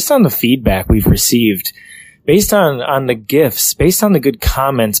people. Based on the feedback we've received, based on the gifts, based on the good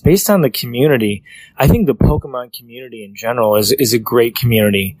comments, based on the community, I think the Pokemon community in general is a great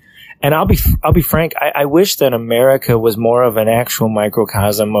community. And I'll be frank, I wish that America was more of an actual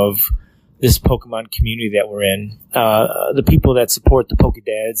microcosm of this Pokemon community that we're in. The people that support the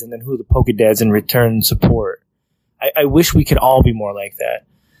Pokedads, and then who the Pokedads in return support. I wish we could all be more like that.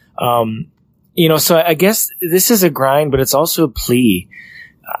 So I guess this is a grind, but it's also a plea.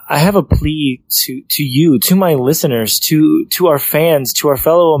 I have a plea to you, to my listeners, to our fans, to our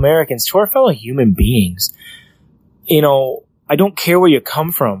fellow Americans, to our fellow human beings. I don't care where you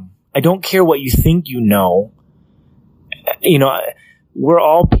come from. I don't care what you think you know. We're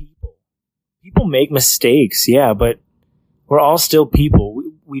all people. People make mistakes, yeah, but we're all still people.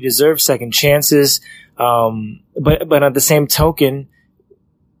 We deserve second chances. But at the same token,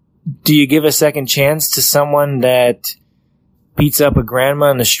 do you give a second chance to someone that beats up a grandma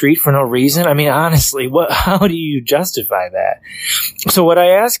in the street for no reason? I mean, honestly, how do you justify that? So what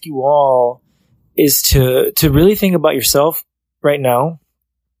I ask you all is to really think about yourself right now.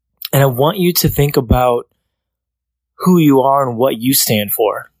 And I want you to think about who you are and what you stand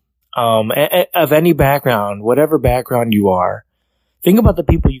for. Of any background, whatever background you are, think about the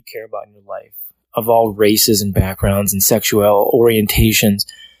people you care about in your life, of all races and backgrounds and sexual orientations.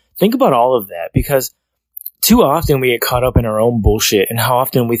 Think about all of that, because too often we get caught up in our own bullshit and how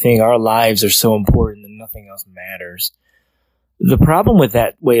often we think our lives are so important and nothing else matters. The problem with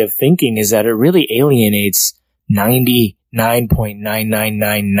that way of thinking is that it really alienates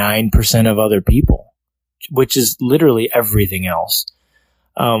 99.9999% of other people, which is literally everything else.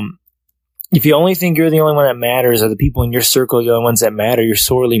 If you only think you're the only one that matters, or the people in your circle are the only ones that matter, you're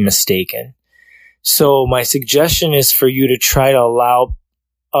sorely mistaken. So my suggestion is for you to try to allow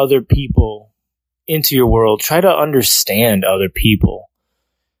other people into your world. Try to understand other people.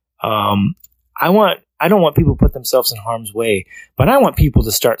 I don't want people to put themselves in harm's way, but I want people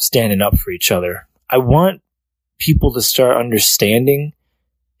to start standing up for each other. I want people to start understanding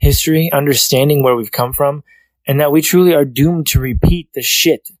history, understanding where we've come from, and that we truly are doomed to repeat the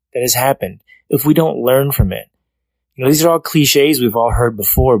shit that has happened if we don't learn from it. These are all cliches we've all heard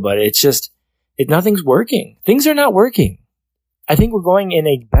before, but nothing's working. Things are not working. I think we're going in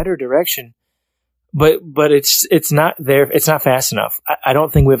a better direction, but it's not there. It's not fast enough. I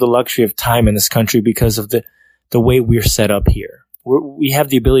don't think we have the luxury of time in this country because of the way we're set up here. We have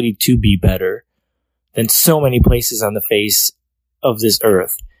the ability to be better than so many places on the face of this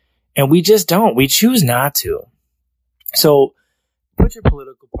earth. And we just don't. We choose not to. So put your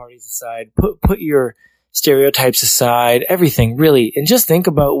political parties aside. Put your stereotypes aside, everything really, and just think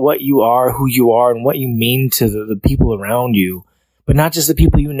about what you are, who you are, and what you mean to the people around you, but not just the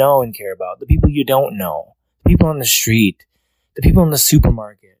people you know and care about, the people you don't know, the people on the street, the people in the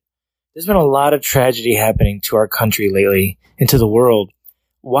supermarket. There's been a lot of tragedy happening to our country lately and to the world.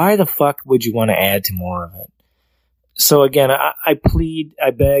 Why the fuck would you want to add to more of it? So again, I plead,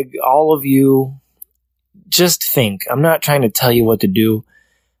 I beg all of you, just think. I'm not trying to tell you what to do.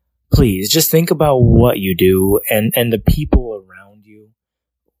 Please, just think about what you do and the people around you.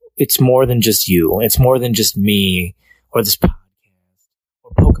 It's more than just you. It's more than just me or this podcast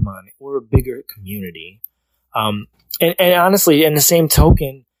or Pokemon. We're a bigger community. And honestly, in the same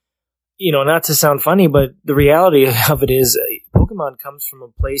token, not to sound funny, but the reality of it is Pokemon comes from a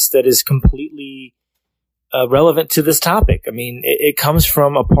place that is completely relevant to this topic. I mean, it comes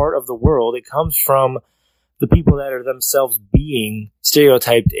from a part of the world. It comes from the people that are themselves being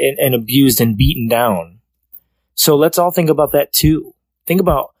stereotyped and abused and beaten down. So let's all think about that too. Think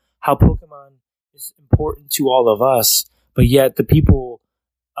about how Pokemon is important to all of us, but yet the people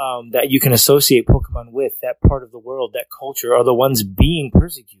that you can associate Pokemon with, that part of the world, that culture, are the ones being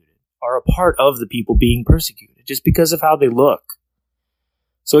persecuted, are a part of the people being persecuted just because of how they look.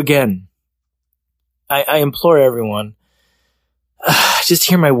 So again, I implore everyone, just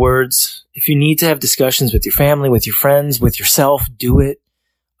hear my words. If you need to have discussions with your family, with your friends, with yourself, do it.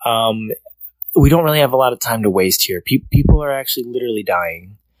 We don't really have a lot of time to waste here. People are actually literally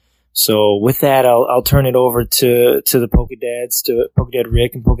dying. So with that, I'll turn it over to the Pokedads, to Pokedad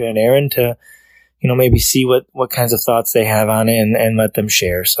Rick and Pokedad Aaron, to maybe see what kinds of thoughts they have on it and let them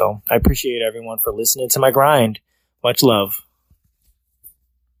share. So I appreciate everyone for listening to my grind. Much love.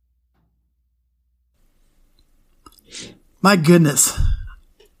 My goodness.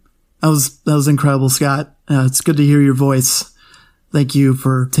 That was incredible, Scott. It's good to hear your voice. Thank you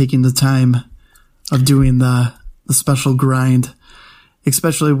for taking the time of doing the special grind.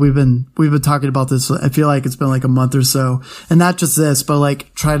 Especially we've been talking about this. I feel like it's been like a month or so, and not just this, but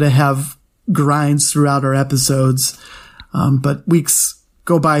like try to have grinds throughout our episodes. But weeks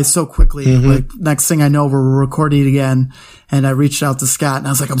go by so quickly. Mm-hmm. Like next thing I know, we're recording again, and I reached out to Scott and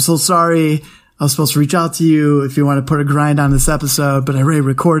I was like, I'm so sorry. I was supposed to reach out to you if you want to put a grind on this episode, but I already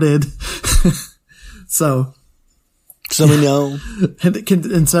recorded. So we know.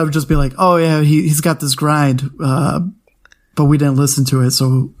 Instead of just be like, oh yeah, he's got this grind, but we didn't listen to it.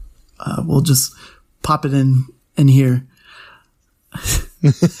 So, we'll just pop it in here.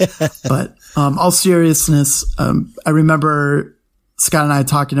 But, all seriousness, I remember Scott and I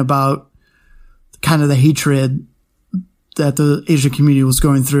talking about kind of the hatred that the Asian community was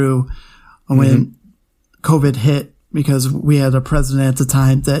going through when COVID hit, because we had a president at the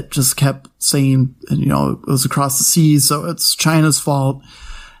time that just kept saying, it was across the seas, so it's China's fault.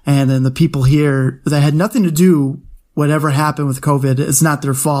 And then the people here that had nothing to do, whatever happened with COVID, it's not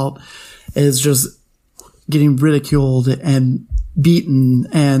their fault, is just getting ridiculed and beaten.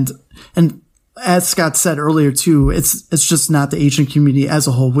 And as Scott said earlier too, it's just not the Asian community as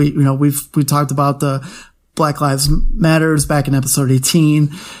a whole. We talked about the Black Lives Matters back in episode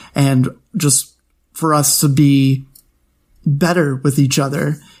 18, and just for us to be better with each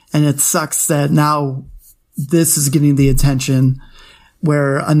other. And it sucks that now this is getting the attention,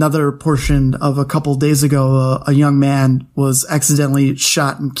 where another portion of a couple days ago, a young man was accidentally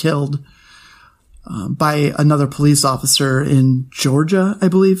shot and killed by another police officer in Georgia, I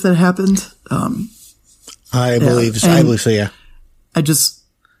believe that happened. I believe so, yeah.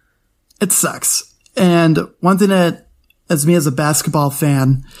 It sucks. And one thing that, as me as a basketball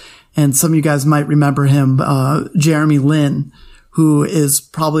fan, and some of you guys might remember him, Jeremy Lin, who is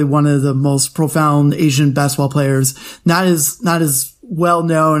probably one of the most profound Asian basketball players, not as well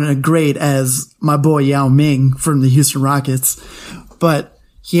known and great as my boy Yao Ming from the Houston Rockets, but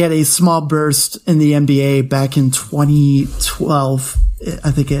he had a small burst in the NBA back in 2012.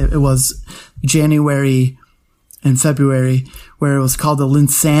 I think it was January and February, where it was called the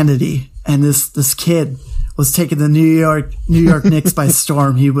Linsanity. And this kid was taking the New York Knicks by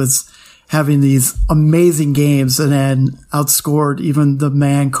storm. He was having these amazing games and then outscored even the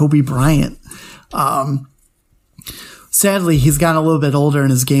man Kobe Bryant. Sadly, he's gotten a little bit older and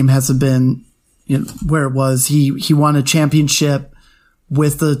his game hasn't been where it was. He won a championship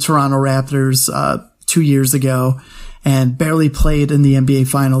with the Toronto Raptors 2 years ago and barely played in the NBA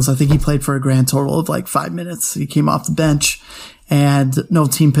Finals. I think he played for a grand total of like 5 minutes. He came off the bench and no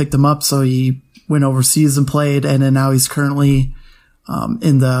team picked him up, so he went overseas and played, and then now he's currently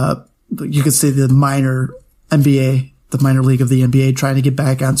in you could say the minor NBA, the minor league of the NBA, trying to get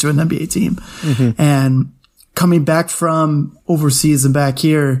back onto an NBA team. And coming back from overseas and back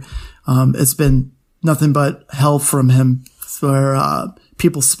here, it's been nothing but hell from him for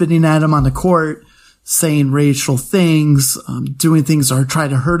people spitting at him on the court, saying racial things, doing things or trying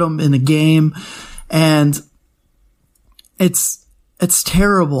to hurt him in a game. And it's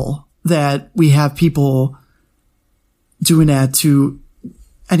terrible that we have people doing that to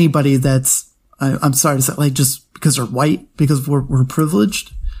anybody that's, I'm sorry to say, like, just because they're white, because we're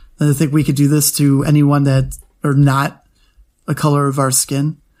privileged. And I think we could do this to anyone that are not a color of our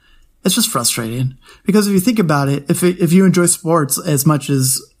skin. It's just frustrating because if you think about it, if you enjoy sports as much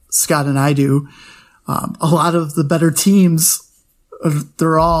as Scott and I do, a lot of the better teams,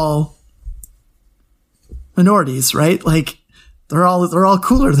 they're all minorities, right? Like they're all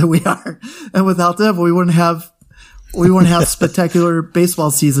cooler than we are. And without them, we wouldn't have spectacular baseball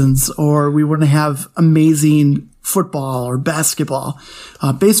seasons, or we wouldn't have amazing football or basketball.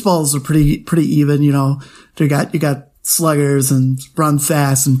 Baseballs are pretty even, you know. You got sluggers and run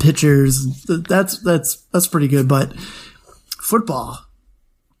fast and pitchers. That's pretty good. But football,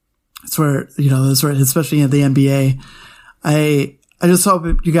 that's where, especially in the NBA. I just hope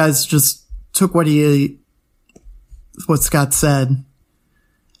you guys just took what Scott said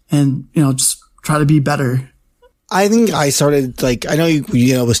and, just try to be better. I think I started, like, I know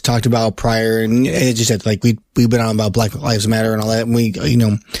you was talked about prior, and it just said, like, we've been on about Black Lives Matter and all that, and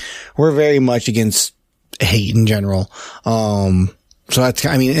we're very much against hate in general. So that's,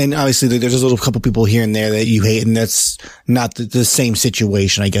 and obviously there's a little couple people here and there that you hate, and that's not the same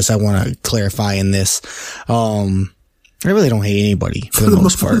situation, I guess I want to clarify in this. I really don't hate anybody for the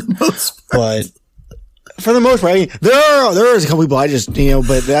most part. But for the most part, there is a couple people I just,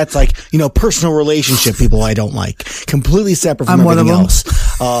 but that's like, personal relationship people I don't like. Completely separate from everything else.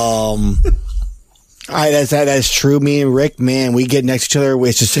 That's true. Me and Rick, man, we get next to each other.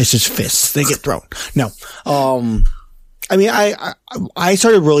 It's just fists. They get thrown. No. I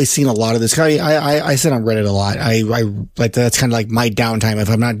started really seeing a lot of this. I said on Reddit a lot. I like, that's kind of like my downtime. If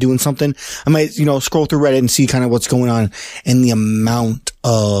I'm not doing something, I might, scroll through Reddit and see kind of what's going on, and the amount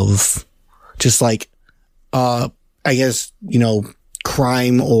of just like, I guess,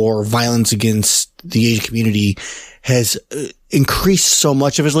 crime or violence against the Asian community has increased so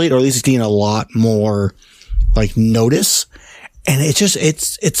much of it late, or at least it's getting a lot more like notice. And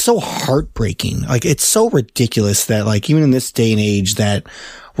it's so heartbreaking. Like, it's so ridiculous that, like, even in this day and age that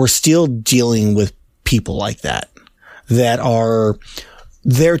we're still dealing with people like that are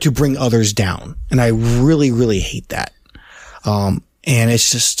there to bring others down. And I really, really hate that. And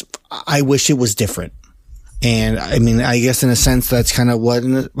it's just, I wish it was different. And I guess in a sense, that's kind of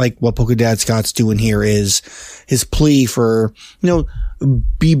what Polka Dad Scott's doing here is his plea for,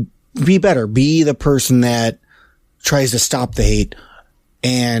 be better, be the person that tries to stop the hate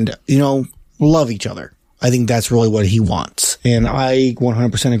and, love each other. I think that's really what he wants. And I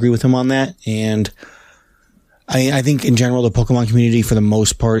 100% agree with him on that. And I think in general, the Pokemon community for the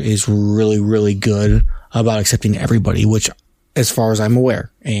most part is really, really good about accepting everybody, which as far as I'm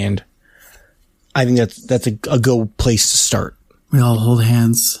aware. And I think that's a good place to start. We all hold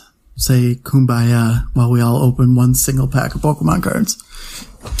hands, say kumbaya while we all open one single pack of Pokemon cards.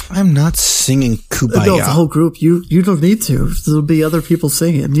 I'm not singing kumbaya. No, it's a whole group. You don't need to. There'll be other people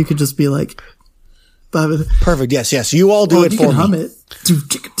singing. You could just be like, perfect. Yes. You all do it for me. You can hum it. Do,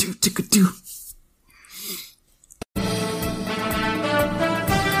 ticka, do, ticka, do.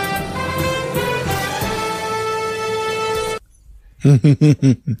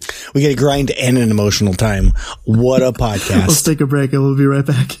 We get a grind and an emotional time. What a podcast. Let's take a break and we'll be right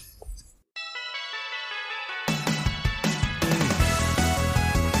back.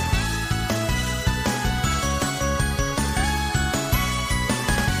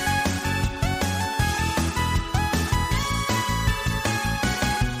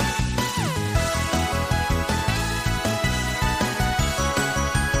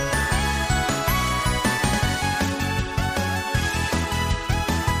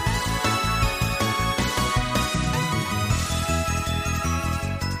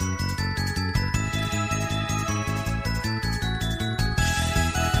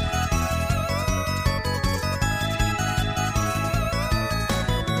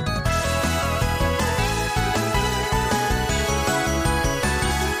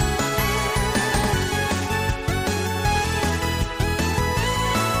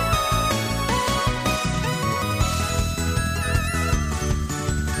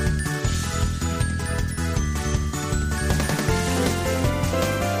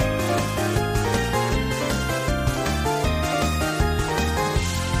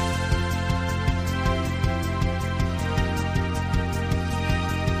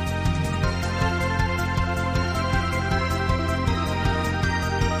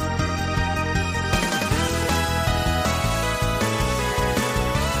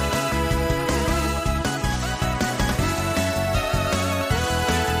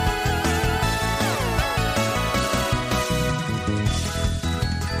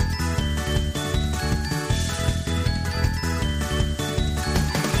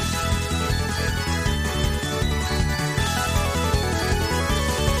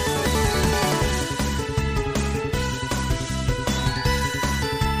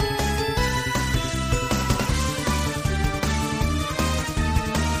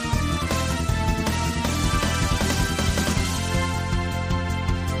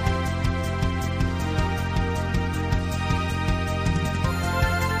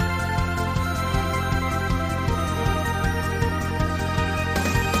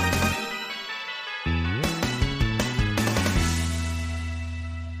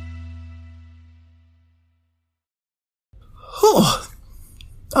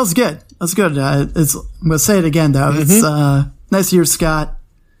 That was good. I'm gonna say it again though. It's nice to hear Scott,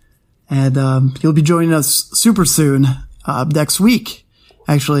 and he'll be joining us super soon. Next week,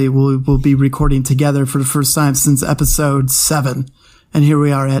 actually, we'll be recording together for the first time since episode 7, and here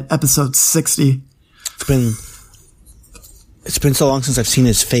we are at episode 60. It's been so long since I've seen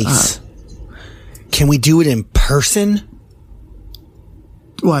his face. Can we do it in person?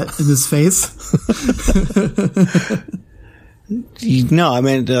 What, in his face? No, I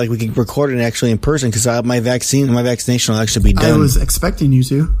mean, like, we can record it actually in person because my vaccination will actually be done. I was expecting you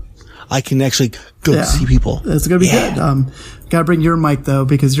to. I can actually go see people. It's going to be good. Gotta bring your mic though,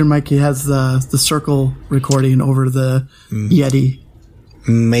 because your mic has the circle recording over the Yeti.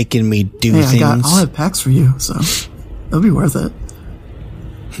 Making me do things. I'll have packs for you, so it'll be worth it.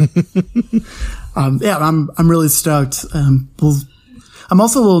 I'm really stoked. I'm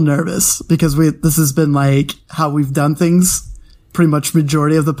also a little nervous because this has been like how we've done things pretty much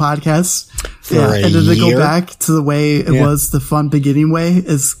majority of the podcast. And then to go back to the way it was, the fun beginning way,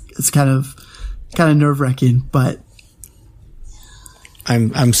 is kind of nerve wracking, but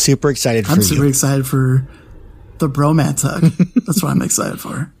I'm super excited for you. I'm super excited for the bromance hug. That's what I'm excited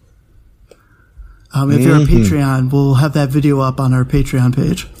for. If you're a Patreon, we'll have that video up on our Patreon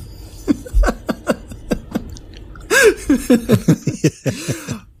page.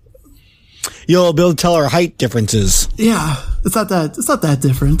 You'll be able to tell our height differences. Yeah, it's not that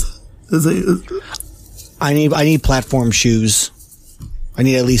different. I need platform shoes. I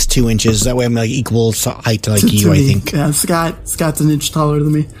need at least 2 inches. That way I'm like equal height to you, I think. Yeah, Scott's an inch taller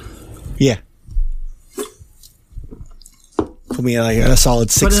than me. Yeah. Put me like a solid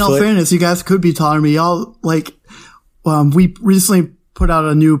 6 foot. But in all fairness, you guys could be taller than me. Y'all, we recently put out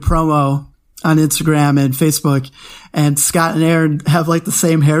a new promo on Instagram and Facebook, and Scott and Aaron have like the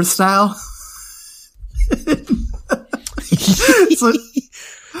same hairstyle. It's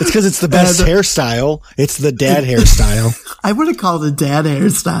because it's the best hairstyle. It's the dad hairstyle. I wouldn't call it a dad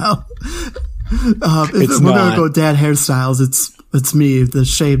hairstyle. If we're going to go dad hairstyles, it's me, the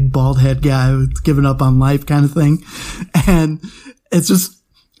shaved bald head guy who's given up on life kind of thing. And it's just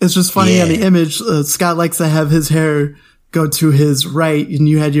funny on the image. Scott likes to have his hair go to his right, and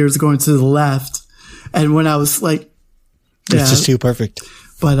you had yours going to the left. And when I was like, it's just too perfect.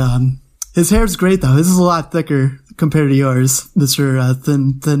 But his hair's great though. His is a lot thicker compared to yours, Mr.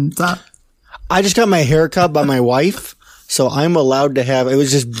 Thin Top. I just got my hair cut by my wife, so I'm allowed to have, it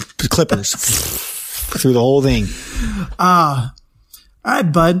was just clippers through the whole thing. All right,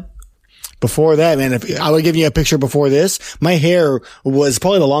 bud. Before that, man, if I would give you a picture before this, my hair was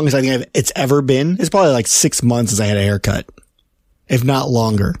probably the longest I think it's ever been. It's probably like 6 months since I had a haircut, if not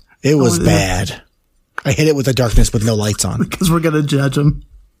longer. It was bad. I hit it with the darkness with no lights on. Because we're going to judge him.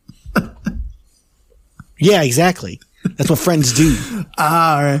 Yeah, exactly. That's what friends do.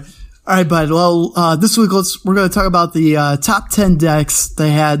 All right, bud. Well, this week we're going to talk about the top 10 decks.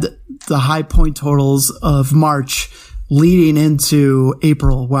 They had the high point totals of March leading into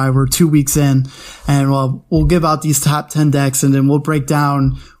April, while we're 2 weeks in. And we'll give out these top 10 decks, and then we'll break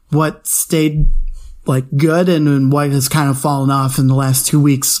down what stayed like good and what has kind of fallen off in the last 2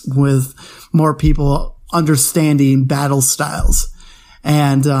 weeks with more people understanding battle styles.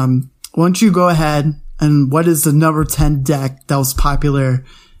 And why don't you go ahead, and what is the number 10 deck that was popular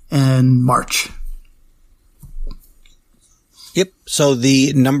in March? Yep. So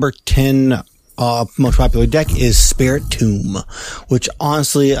the number 10 most popular deck is Spirit Tomb, which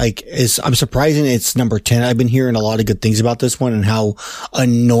honestly, I'm surprising it's number 10. I've been hearing a lot of good things about this one and how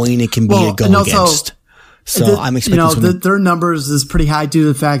annoying it can be to go against. So I'm expecting their numbers is pretty high due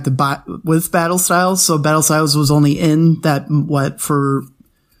to the fact that with Battle Styles. So Battle Styles was only in that, for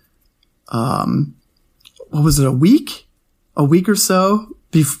what was it, a week or so?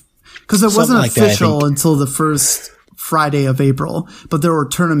 Because it wasn't official until the first Friday of April, but there were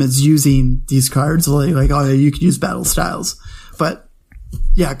tournaments using these cards. Like, oh, you could use Battle Styles. But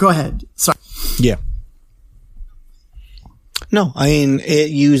yeah, go ahead. Sorry. Yeah. No, I mean, it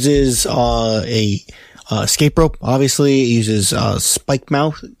uses a escape rope. Obviously, it uses Spike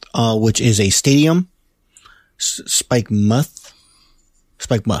Mouth, which is a stadium. Spike Muth,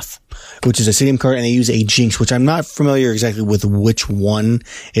 which is a stadium card, and they use a Jinx, which I'm not familiar exactly with which one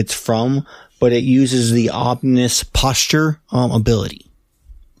it's from, but it uses the Omnis Posture ability.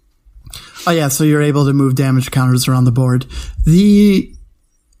 Oh yeah, so you're able to move damage counters around the board.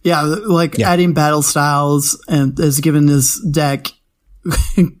 Adding battle styles and has given this deck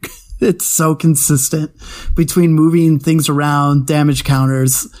it's so consistent between moving things around, damage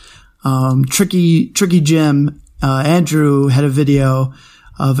counters. Tricky Jim, Andrew had a video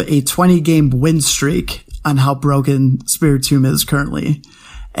of a 20 game win streak on how broken Spirit Tomb is currently.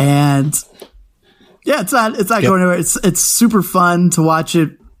 And yeah, it's not going anywhere. It's super fun to watch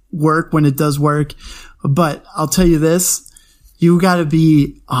it work when it does work. But I'll tell you this, you got to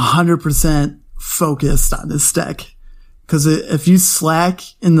be 100% focused on this deck. Cause if you slack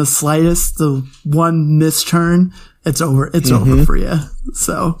in the slightest, the one misturn, it's over. It's over for you.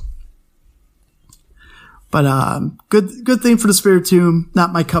 So, but, good thing for the Spiritomb.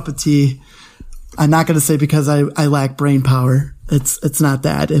 Not my cup of tea. I'm not going to say because I lack brain power. It's not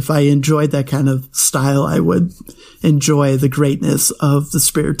that. If I enjoyed that kind of style, I would enjoy the greatness of the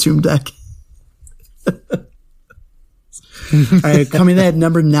Spiritomb deck. All right, coming in at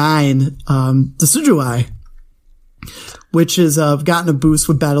number 9, Decidueye, which has gotten a boost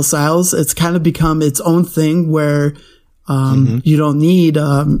with Battle Styles. It's kind of become its own thing where you don't need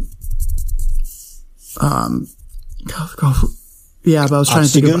yeah, but I was trying to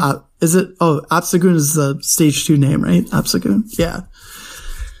think of Obstagoon is the stage 2 name, right? Obstagoon? Yeah.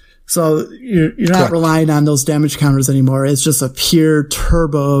 So you're not relying on those damage counters anymore. It's just a pure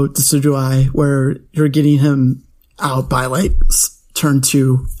turbo Decidueye where you're getting him out by like turn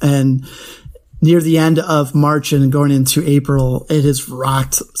 2. And near the end of March and going into April, it has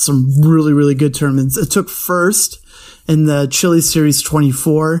rocked some really, really good tournaments. It took first in the Chile Series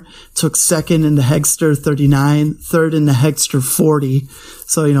 24, took second in the Hegster 39, third in the Hegster 40.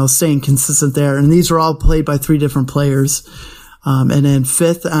 So, staying consistent there. And these were all played by 3 different players. And then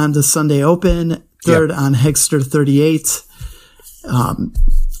 5th on the Sunday Open, 3rd on Hegster 38.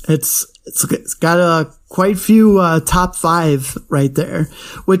 It's got quite a few top 5 right there,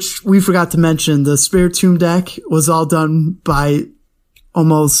 which we forgot to mention. The Spiritomb deck was all done by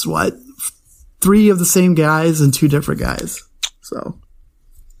almost 3 of the same guys and 2 different guys. So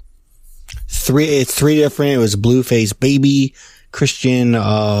it's 3 different. It was Blueface Baby, Christian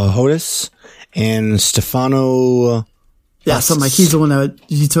Hodis, and Stefano. Yeah, so Mike, he's the one that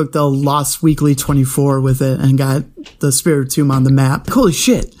he took the Lost Weekly 24 with it and got the Spiritomb on the map. Holy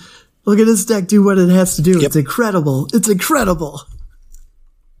shit. Look at this deck do what it has to do. Yep. It's incredible. It's incredible.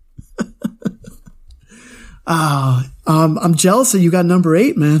 I'm jealous that you got number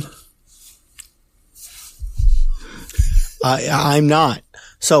 8, man. I'm not.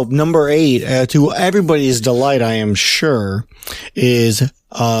 So number 8, to everybody's delight, I am sure, is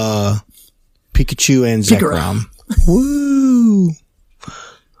Pikachu and Zekrom. Woo!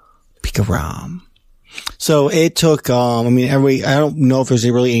 Pikarom. So it took, I don't know if there's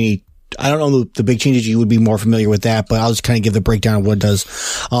really any, I don't know the big changes. You would be more familiar with that, but I'll just kind of give the breakdown of what it does,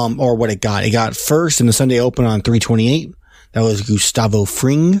 or what it got. It got first in the Sunday Open on 328. That was Gustavo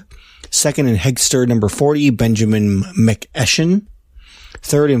Fring. Second in Hegster number 40, Benjamin McEshin.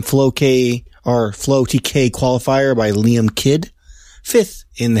 Third in Flow TK qualifier by Liam Kidd. 5th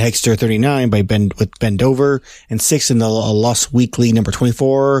in the Hegster 39 with Ben Dover, and 6th in the Lost Weekly number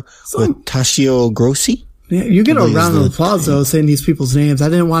 24 with Tashio Grossi. Yeah, you get a round of applause though saying these people's names. I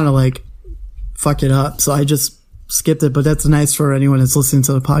didn't want to fuck it up, so I just skipped it, but that's nice for anyone that's listening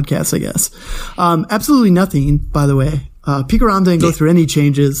to the podcast, I guess. Absolutely nothing, by the way. Pikarom didn't go through any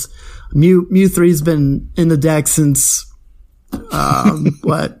changes. Mew 3's been in the deck since,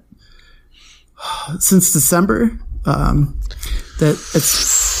 since December. It's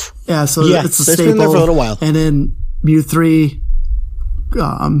a staple. Been there for a little while. And then Mew 3,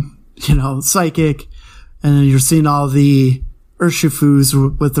 Psychic, and then you're seeing all the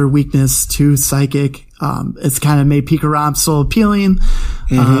Urshifus with their weakness to Psychic. It's kind of made Pikarom so appealing,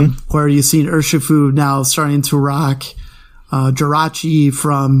 where you've seen Urshifu now starting to rock, Jirachi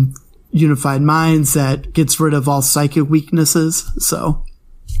from Unified Minds that gets rid of all Psychic weaknesses. So,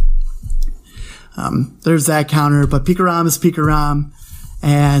 there's that counter, but Pikarom is Pikarom,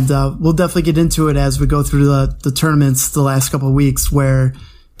 and we'll definitely get into it as we go through the tournaments the last couple of weeks where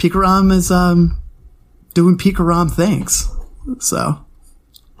Pikarom is doing Pikarom things. So,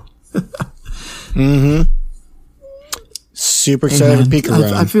 super excited for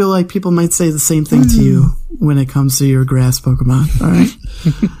Pikarom. I feel like people might say the same thing to you when it comes to your grass Pokemon. All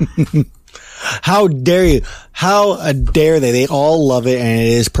right. How dare you? How dare they? They all love it, and it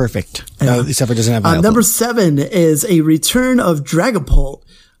is perfect. Except for it doesn't have number 7 is a return of Dragapult.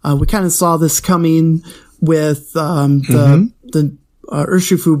 We kind of saw this coming with the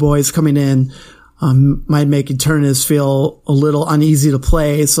Urshifu boys coming in. Might make Eternus feel a little uneasy to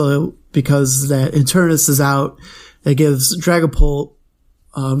play. So because that Eternus is out, it gives Dragapult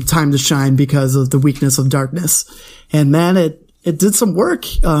time to shine because of the weakness of darkness. And man, it did some work.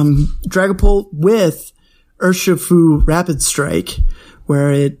 Dragapult with Urshifu Rapid Strike,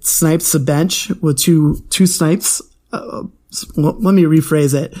 where it snipes the bench with two snipes. Let me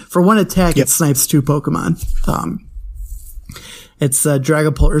rephrase it. For one attack, it snipes 2 Pokemon. It's a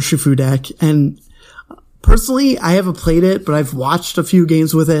Dragapult Urshifu deck. And personally, I haven't played it, but I've watched a few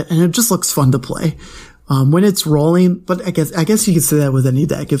games with it, and it just looks fun to play. When it's rolling, but I guess you could say that with any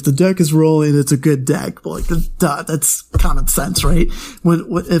deck. If the deck is rolling, it's a good deck. Like, that's common sense, right?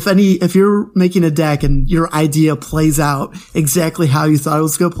 If you're making a deck and your idea plays out exactly how you thought it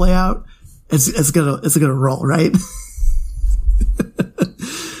was going to play out, it's gonna roll, right?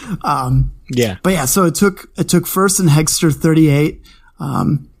 Yeah. But yeah, so it took first in Hexter 38,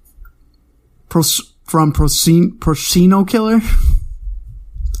 from Proscino Killer.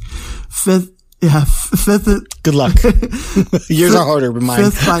 Fifth Good luck. Yours are harder than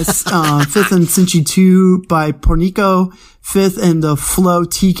mine. Fifth in Cinchi 2 by Pornico. Fifth in the Flow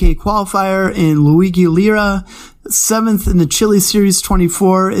TK qualifier in Luigi Lira. Seventh in the Chile Series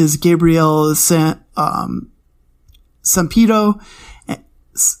 24 is Gabriel Sampido.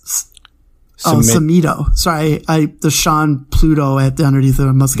 Samido. Sorry, the Sean Pluto at the underneath of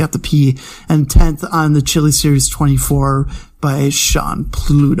it must have got the P. And 10th on the Chile Series 24 by Sean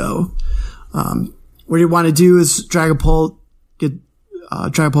Pluto. What you want to do is Dragapult, get,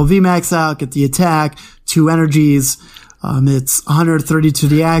 Dragapult VMAX out, get the attack, 2 energies. It's 130 to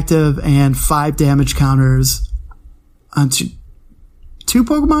the active and 5 damage counters onto 2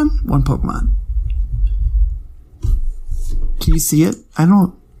 Pokemon? 1 Pokemon. Can you see it? I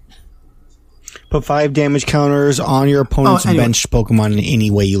don't. Put 5 damage counters on your opponent's bench Pokemon in any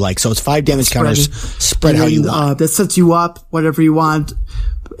way you like. So it's 5 damage counters spread how you want. That sets you up whatever you want.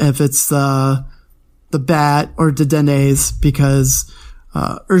 If it's the bat or the Dendays, because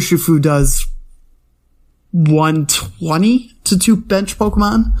Urshifu does 120 to 2 bench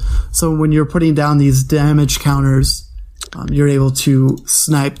Pokemon. So when you're putting down these damage counters, you're able to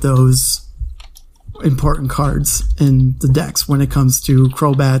snipe those important cards in the decks when it comes to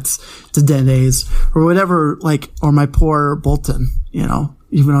Crobats, to Dendays, or whatever, or my poor Bolton,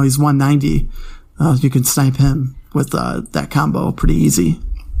 even though he's 190, you can snipe him with that combo pretty easy.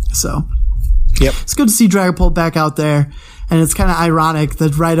 So, yep. It's good to see Dragapult back out there, and it's kind of ironic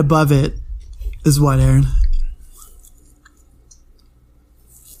that right above it is what, Aaron?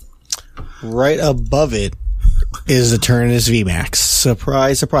 Right above it is the Tyrannus VMAX.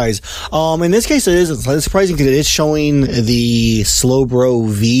 Surprise, surprise. In this case, it is surprising because it is showing the Slowbro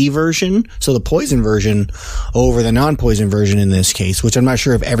V version, so the poison version over the non-poison version in this case, which I'm not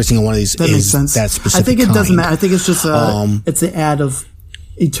sure if every single one of these makes sense. That specific I think it kind. doesn't matter. I think it's just it's an ad of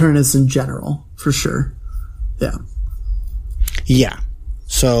Eternus in general, for sure. Yeah. Yeah.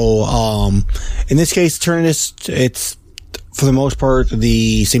 So, in this case, Tyrannus, it's for the most part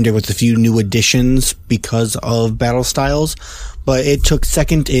the same deck with a few new additions because of battle styles, but it took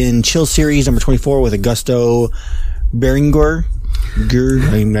second in Chill Series number 24 with Augusto Berenguer.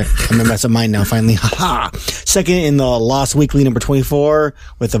 I'm gonna mess up mine now finally. Haha. Second in the Lost Weekly number 24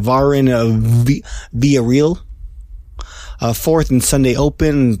 with Avarin Villarreal. Fourth in Sunday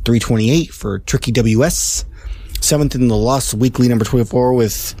Open 328 for Tricky WS. Seventh in the Lost Weekly number 24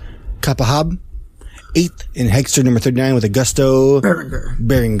 with Kapahab. 8th in Hexter number 39 with Augusto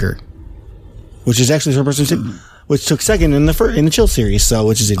Berenguer, which is actually the person which took second in the Chill Series, so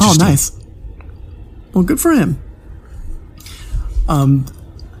which is interesting. Oh, nice. Well, good for him.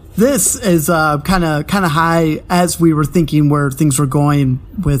 This is kind of high as we were thinking where things were going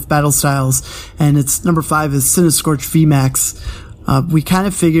with battle styles, and it's number 5 is Cinescorch VMAX. We kind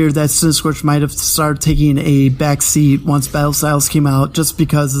of figured that Cinescorch might have started taking a back seat once Battle Styles came out just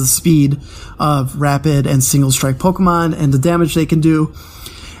because of the speed of rapid and single strike Pokemon and the damage they can do.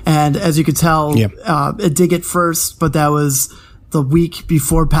 And as you could tell, it did get first, but that was the week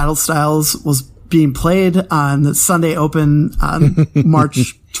before Battle Styles was being played on the Sunday Open on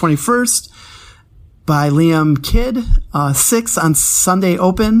March 21st by Liam Kidd. 6th on Sunday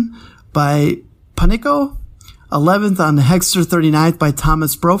Open by Panico. 11th on the Hexter 39th by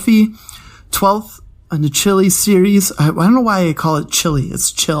Thomas Brophy. 12th on the Chile Series. I don't know why I call it Chile.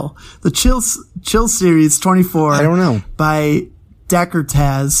 It's Chill. The Chill Series 24. I don't know. By Decker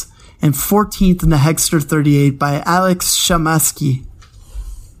Taz. And 14th in the Hexter 38 by Alex Shamaski.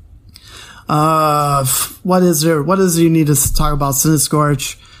 What is you need to talk about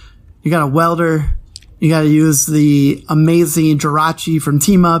Cinescorch? You got a Welder. You gotta use the amazing Jirachi from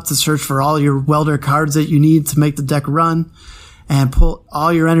Team Up to search for all your Welder cards that you need to make the deck run, and pull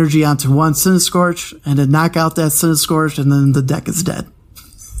all your energy onto one Cinescorch, and then knock out that Cinescorch, and then the deck is dead.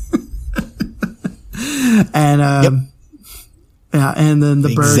 And, yeah, and then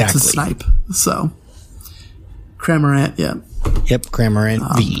the bird to snipe. So, Cramorant, yeah. Yep,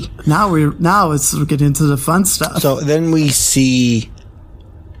 Cramorant V. Now we're getting into the fun stuff. So then we see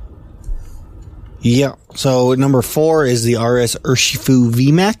Yeah. So number 4 is the RS Urshifu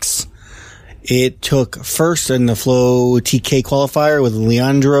VMAX. It took first in the Flow TK qualifier with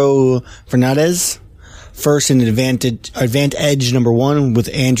Leandro Fernandez. First in Advanced Edge number 1 with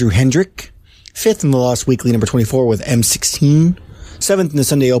Andrew Hendrick. 5th in the Lost Weekly number 24 with M16. 7th in the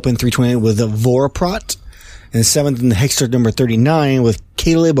Sunday Open 328 with Voraprot. And 7th in the Hexter number 39 with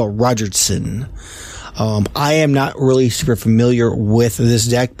Caleb Rogerson. I am not really super familiar with this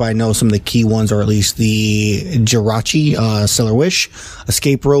deck, but I know some of the key ones are at least the Jirachi, Stellar Wish,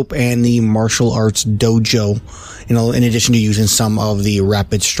 Escape Rope, and the Martial Arts Dojo, in addition to using some of the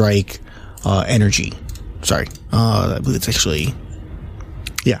Rapid Strike, energy. Sorry. I believe it's actually,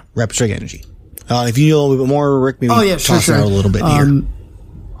 Rapid Strike energy. If you know a little bit more, Rick, maybe toss it out a little bit here.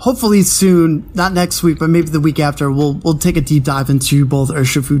 Hopefully soon, not next week, but maybe the week after, we'll take a deep dive into both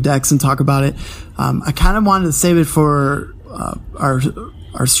Urshifu decks and talk about it. I kind of wanted to save it for our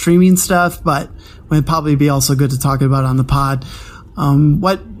streaming stuff, but it would probably be also good to talk about on the pod.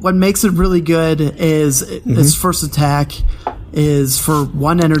 What makes it really good is its first attack is for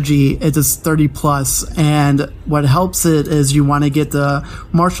 1 energy. It does 30 plus, and what helps it is you want to get the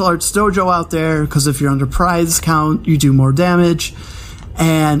Martial Arts Dojo out there, because if you're under prize count, you do more damage.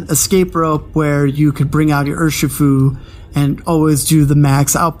 And Escape Rope, where you could bring out your Urshifu and always do the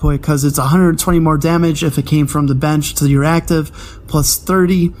max output, because it's 120 more damage if it came from the bench to your active, plus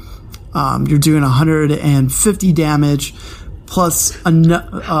 30. You're doing 150 damage, plus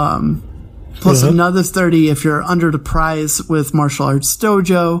another 30 if you're under the prize with Martial Arts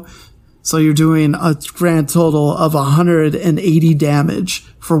Dojo. So you're doing a grand total of 180 damage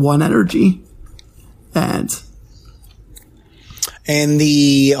for 1 energy. And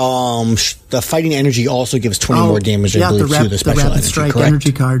the fighting energy also gives 20 more damage, I believe, to the special Rapid energy, Strike correct?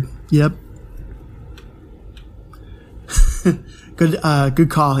 energy card. Yep. Good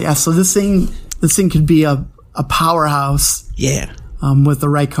call. Yeah, so this thing could be a powerhouse. Yeah. With the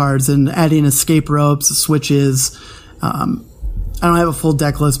right cards and adding escape ropes, switches. I don't have a full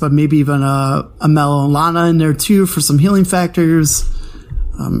deck list, but maybe even a Mellow Lana in there too for some healing factors.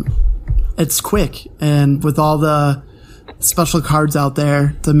 It's quick, and with all the special cards out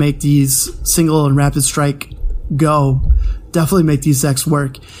there to make these single and rapid strike go, definitely make these decks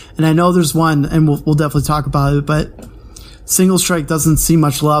work. And I know there's one, and we'll definitely talk about it, but single strike doesn't see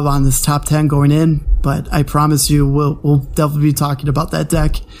much love on this top 10 going in, but I promise you we'll definitely be talking about that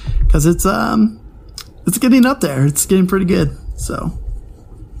deck, because it's getting up there. It's getting pretty good. So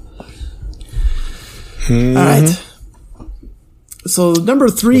all right. So number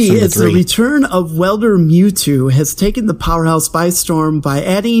 3 is the return of Welder Mewtwo has taken the powerhouse by storm by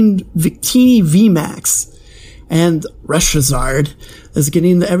adding Victini VMAX, and Reshazard is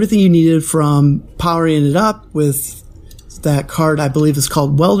getting everything you needed from powering it up with that card I believe is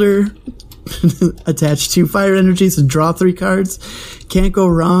called Welder. Attach 2 fire energies and draw 3 cards. Can't go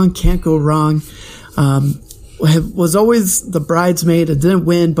wrong. Was always the bridesmaid. It didn't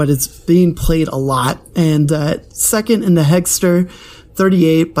win, but it's being played a lot. And second in the Hexter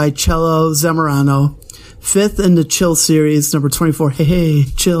 38 by Cello Zamorano. 5th in the Chill series, number 24, Hey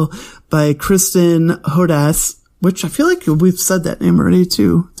Chill, by Kristen Hodas, which I feel like we've said that name already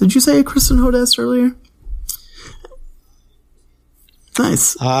too. Did you say Kristen Hodas earlier?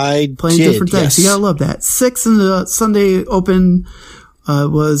 Nice. I playing did, different decks. yes. You gotta love that. 6th in the Sunday Open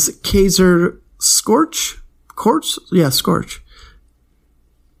was Kaiser Scorch. Scorch.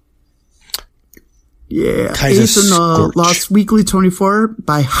 Yeah. Kaiser 8th in the Scorch. Lost Weekly 24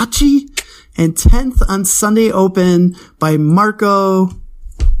 by Hachi. And 10th on Sunday Open by Marco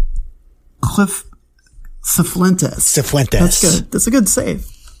Cifuentes. That's good. That's a good save.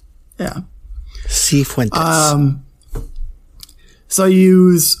 Yeah. Cifuentes. So you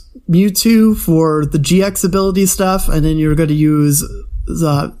use Mewtwo for the GX ability stuff, and then you're going to use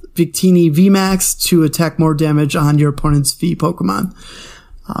the Victini VMAX to attack more damage on your opponent's V Pokemon.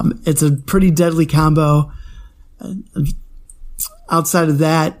 It's a pretty deadly combo. Outside of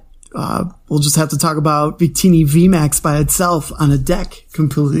that, we'll just have to talk about Victini VMAX by itself on a deck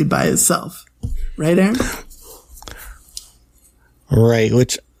completely by itself. Right, Aaron? Right,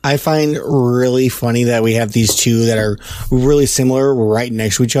 which I find really funny that we have these two that are really similar right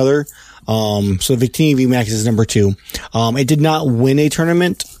next to each other. So Victini VMAX is number 2. It did not win a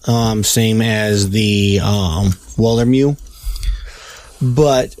tournament, same as the Welder Mew.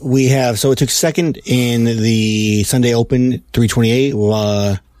 But we have, so it took second in the Sunday Open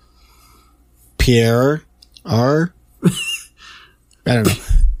 328, Pierre R. I don't know.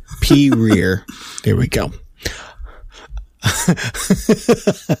 P. Rear. There we go.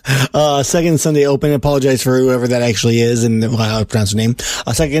 Second Sunday Open. Apologize for whoever that actually is and how I pronounce her name.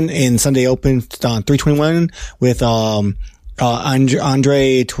 Second in Sunday Open on 321 with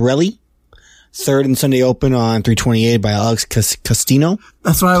Andre Torelli. Third in Sunday Open on 328 by Alex Castino.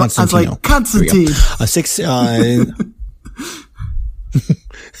 That's what I was like. Constantine. Sixth in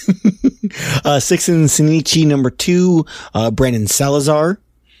Shinichi number 2, Brandon Salazar.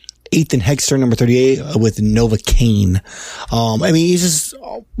 8th in Hexter number 38 with Novocaine. I mean, he's just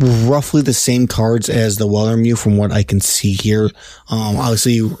roughly the same cards as the Wellermew from what I can see here.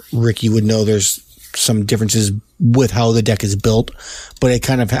 Obviously Ricky would know there's some differences with how the deck is built, but it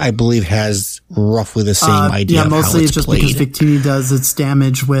kind of, I believe, has roughly the same idea. Yeah, of mostly how it's just played. because Victini does its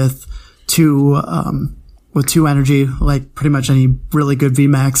damage with two energy, like pretty much any really good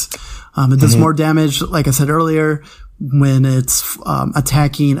VMAX. It does more damage, like I said earlier, when it's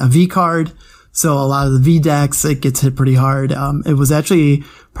attacking a V card. So a lot of the V decks, it gets hit pretty hard. It was actually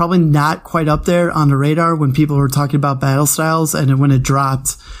probably not quite up there on the radar when people were talking about battle styles, and when it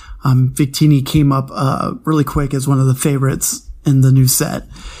dropped, Victini came up really quick as one of the favorites in the new set.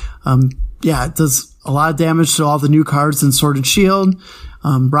 Yeah, it does a lot of damage to all the new cards in Sword and Shield.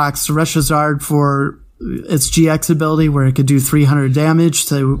 Rocks Reshazard for its GX ability, where it could do 300 damage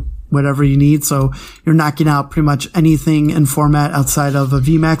to whatever you need. So you're knocking out pretty much anything in format outside of a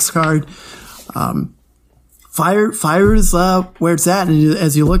VMAX card. Fire is where it's at, and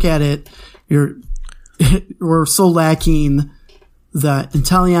as you look at it, we're so lacking the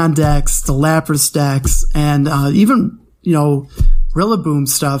Inteleon decks, the Lapras decks, and even Rillaboom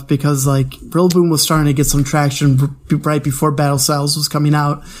stuff, because like Rillaboom was starting to get some traction right before Battle Styles was coming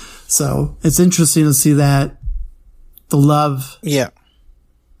out. So it's interesting to see that the love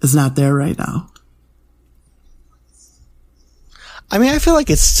is not there right now. I mean, I feel like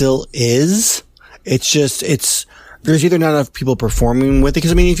it still is. It's just, there's either not enough people performing with it.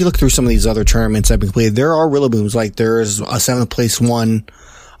 Cause I mean, if you look through some of these other tournaments I've been played, there are Rillabooms. Like there's a 7th place one,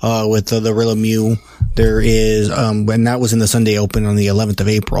 with the Rillamew. There is, and that was in the Sunday Open on the 11th of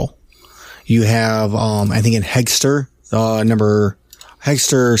April. You have, I think in Hexter,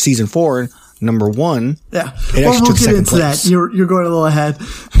 Hexter season 4, number 1. Yeah. Well, we'll get into that. You're going a little ahead.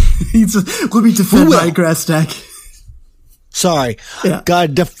 Let me defend my grass deck. Sorry. Yeah. Gotta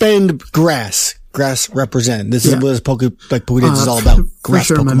defend grass. Grass represent. This is what Pokédex is all about. Grass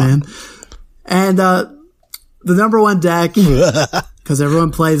for sure, Pokemon. My man. And, the number 1 deck, cause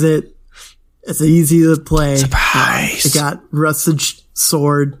everyone plays it. It's easy to play. Surprise. It got Rusted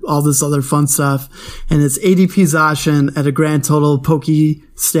Sword, all this other fun stuff. And it's ADP Zacian at a grand total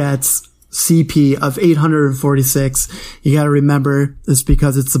Pokestats CP of 846. You gotta remember this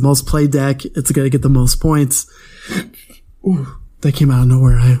because it's the most played deck. It's gonna get the most points. Ooh, that came out of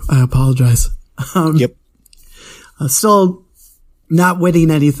nowhere. I apologize. Yep. Still not winning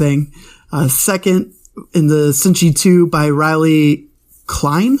anything. Second in the Cinchi 2 by Riley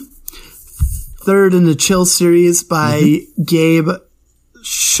Klein. Third in the Chill series by Gabe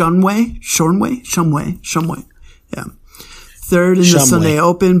Shumway. Yeah. Third in the Sunday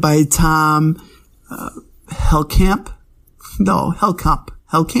Open by Tom Hellkamp.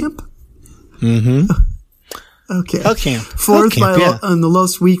 Mm-hmm. Okay. Hellkamp. Fourth on the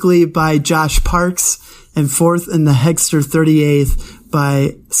Los Weekly by Josh Parks, and fourth in the Hexter 38th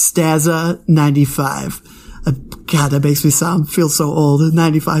by Staza 95. God, that makes me feel so old.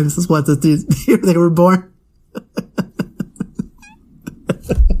 95 is what the year they were born.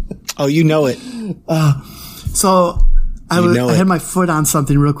 Oh, you know it. So I had my foot on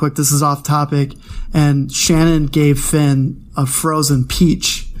something real quick. This is off topic, and Shannon gave Finn a frozen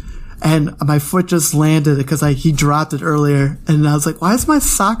peach. And my foot just landed because he dropped it earlier, and I was like, "Why is my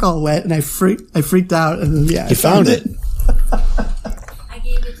sock all wet?" And I freaked out, and then, you found it. I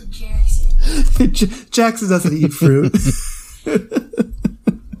gave it to Jackson. Jackson doesn't eat fruit.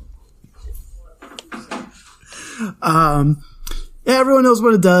 Yeah, everyone knows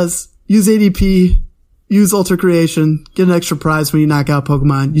what it does. Use ADP, use Ultra Creation, get an extra prize when you knock out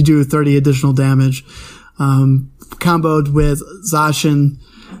Pokemon. You do 30 additional damage. Comboed with Zacian.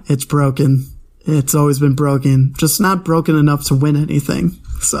 It's broken. It's always been broken. Just not broken enough to win anything.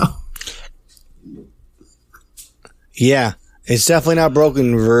 So. Yeah. It's definitely not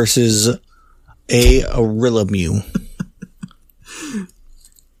broken versus a Rillamew.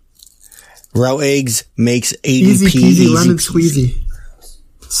 Raw eggs makes ADP easy peasy, lemon squeezy.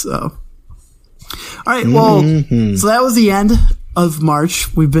 So. Alright, well, so that was the end of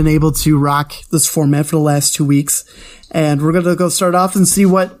March. We've been able to rock this format for the last 2 weeks. And we're going to go start off and see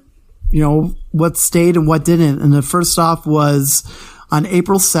what stayed and what didn't. And the first off was on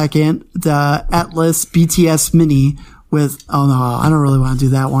April 2nd, the Atlas BTS Mini with, oh no, I don't really want to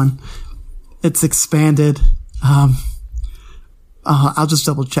do that one. It's expanded. I'll just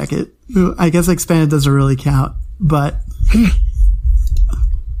double check it. I guess expanded doesn't really count, but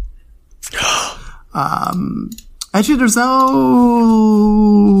actually there's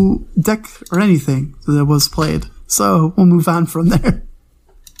no deck or anything that was played, so we'll move on from there.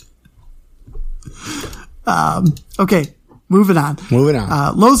 Okay, moving on.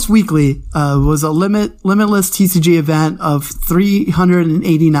 Los Weekly was a limitless TCG event of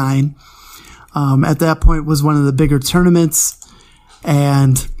 389. At that point was one of the bigger tournaments,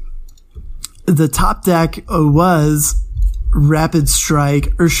 and the top deck was Rapid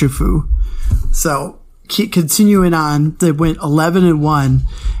Strike Urshifu. So continuing on, they went 11-1,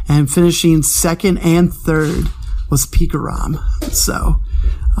 and finishing second and third was Pikarom. So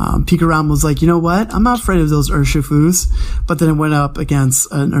Pikarom was like, you know what? I'm not afraid of those Urshifus, but then it went up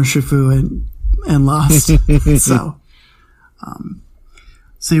against an Urshifu and lost.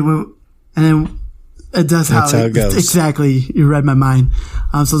 And then that's how it goes. Exactly. You read my mind.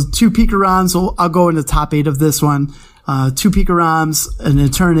 So 2 Pikaroms. So I'll go in the top 8 of this one. 2 Pikaroms, an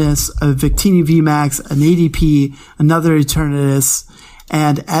Eternus, a Victini VMAX, an ADP, another Eternatus,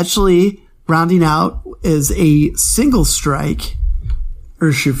 and actually rounding out is a single strike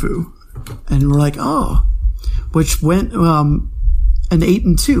Urshifu. And we're like, oh, which went, an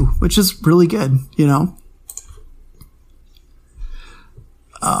 8-2, which is really good, you know?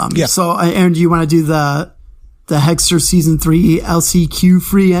 So Aaron, do you want to do the Hexter Season 3 LCQ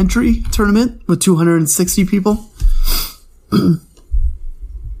free entry tournament with 260 people?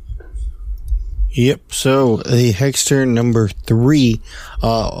 Yep. So the Hexter number 3,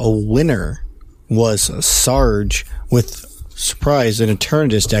 a winner was Sarge with surprise an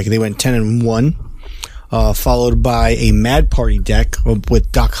Eternatus deck. They went 10-1, followed by a Mad Party deck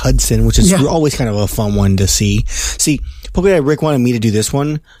with Doc Hudson, which is always kind of a fun one to see. Polka Rick wanted me to do this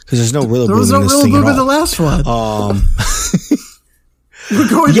one because there's no real room in this thing at all. The last one. We're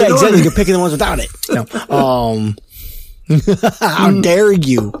going exactly. You're picking the ones without it. No. How dare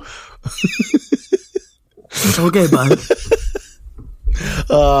you? Okay, bud.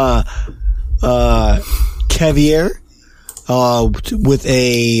 Caviar, with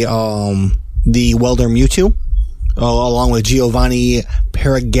the Welder Mewtwo, along with Giovanni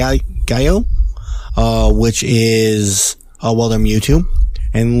Paragallo, which is a Welder Mewtwo,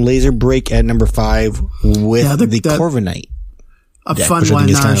 and Laser Break at number 5 with the Corviknight. A fun one.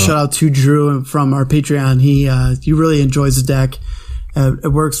 Shout out to Drew from our Patreon. He really enjoys the deck.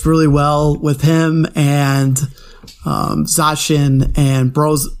 It works really well with him and Zacian and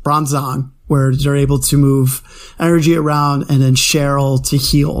Bronzong, where they're able to move energy around and then Cheryl to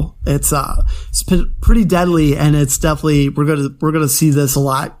heal. It's pretty deadly, and it's definitely we're gonna see this a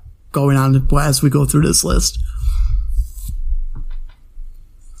lot going on as we go through this list.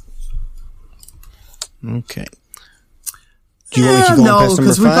 Okay. Do you want me to keep going past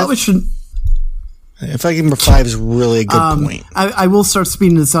number 5? We probably should. I feel like number 5 is really a good point. I will start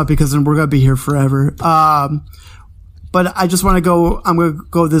speeding this up because then we're going to be here forever. But I just want to go, I'm going to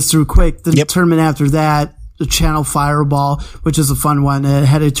go this through quick. The tournament after that, the Channel Fireball, which is a fun one. It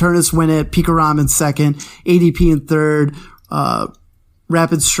had Eternus win it, Pikarom in second, ADP in third,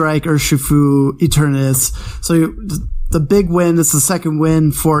 Rapid Strike, Urshifu, Eternus. So the big win is the second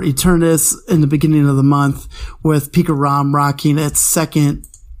win for Eternus in the beginning of the month, with Pikarom rocking its second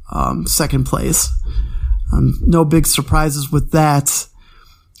place. No big surprises with that.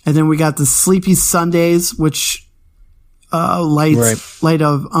 And then we got the Sleepy Sundays, which light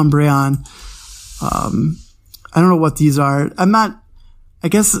of Umbreon. I don't know what these are. I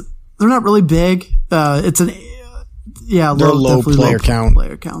guess they're not really big. It's low player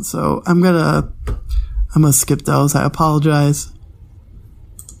count. So I'm gonna skip those. I apologize.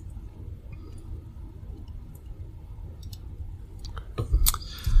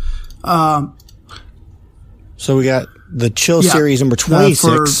 So we got the Chill Series number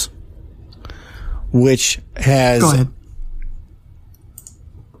 26, which has. Go ahead.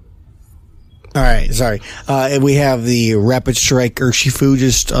 All right, sorry. We have the Rapid Strike Urshifu,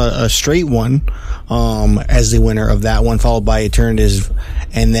 just a straight one, as the winner of that one, followed by Eternatus,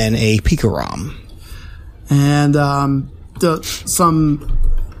 and then a Pikarom. And some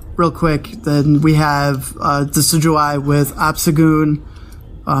real quick, then we have Decidueye with Obstagoon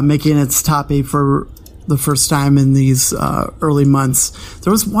making its top 8 for the first time in these early months.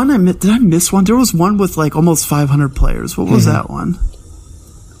 There was one did I miss one? There was one with like almost 500 players. What was that one?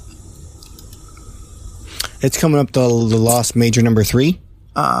 It's coming up the Lost Major number 3.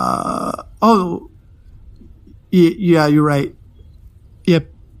 Yeah, you're right. Yep.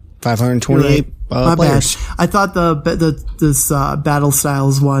 528 My players. bad. I thought this Battle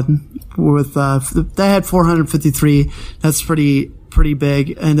Styles one with they had 453. That's pretty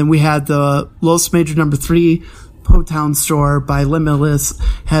big. And then we had the lowest major number 3, Potown Store by Limitless,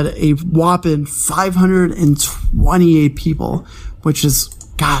 had a whopping 528 people, which is,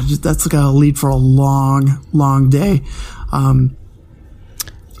 God, that's going to lead for a long day.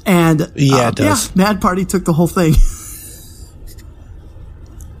 And it does. Yeah, Mad Party took the whole thing.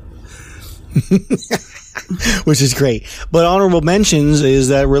 Which is great. But honorable mentions is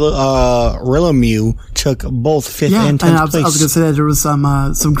that Rillamew took both 5th and 10th place. I was going to say that there was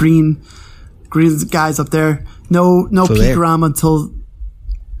some green guys up there. No Pikaram until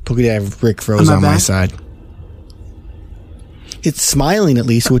Pokédev Rick froze on my side. It's smiling at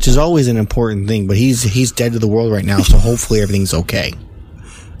least, which is always an important thing, but he's dead to the world right now, so hopefully everything's okay.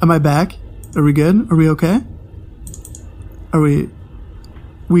 Am I back? Are we good? Are we okay? Are we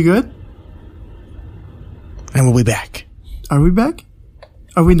good? And we'll be back. Are we back?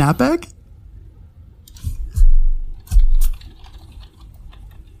 Are we not back?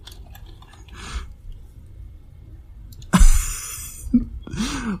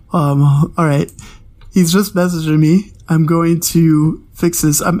 All right. He's just messaging me. I'm going to fix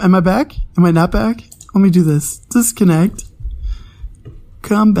this. Am I back? Am I not back? Let me do this. Disconnect.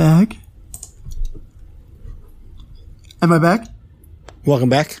 Come back. Am I back? Welcome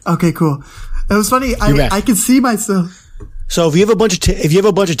back. Okay, cool. It was funny. I can see myself. So if you have a bunch of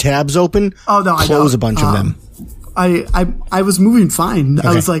tabs open, close a bunch of them. I was moving fine. Okay.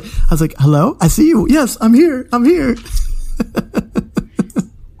 I was like, hello? I see you. Yes, I'm here.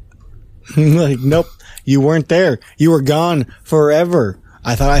 Like, nope, you weren't there. You were gone forever.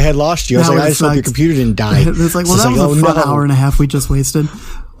 I thought I had lost you. I was like, I just hope your computer didn't die. It's like, well, that was a fun hour and a half we just wasted.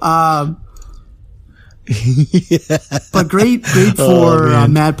 But great for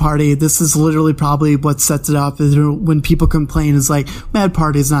Mad Party. This is literally probably what sets it up. Is when people complain, is like, Mad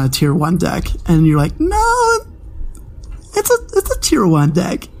Party is not a tier 1 deck, and you're like, no, it's a tier 1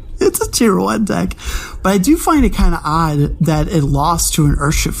 deck. It's a tier 1 deck. But I do find it kind of odd that it lost to an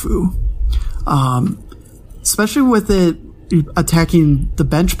Urshifu, especially with it attacking the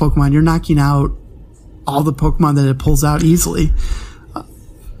bench Pokemon. You're knocking out all the Pokemon that it pulls out easily.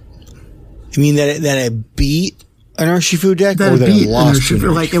 You mean that it beat an Urshifu deck, that or it that beat it lost to an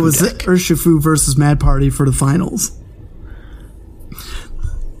Urshifu like it was deck? Urshifu versus Mad Party for the finals.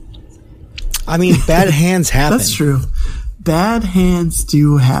 I mean, bad hands happen. That's true. Bad hands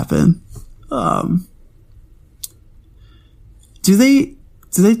do happen. Do they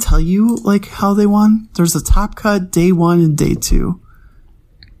tell you like how they won? There's a top cut day 1 and day 2.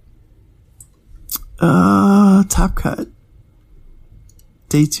 Top cut.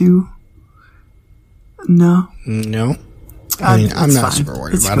 Day 2. No. I mean, I'm not super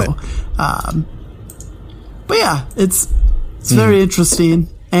worried about it. But yeah, it's very interesting.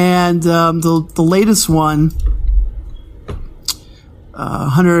 And the latest one,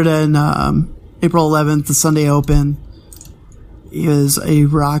 100 and April 11th, the Sunday Open, is a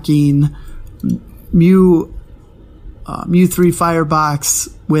rocking Mew 3 Firebox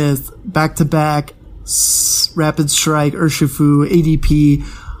with back-to-back Rapid Strike, Urshifu, ADP,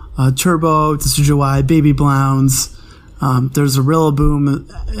 Turbo, Decidueye, Baby Blounds. There's a Rillaboom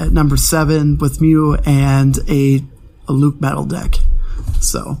at number 7 with Mew and a Luke Metal deck.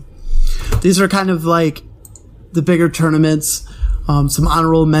 So these are kind of like the bigger tournaments. Some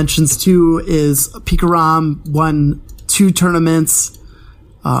honorable mentions too is Pikaram won 2 tournaments.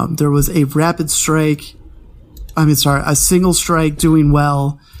 There was a a single strike doing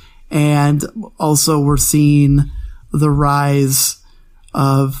well. And also we're seeing the rise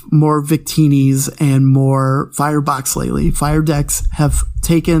of more Victinis and more Firebox lately. Fire decks have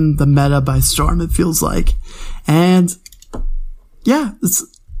taken the meta by storm, it feels like. And yeah, it's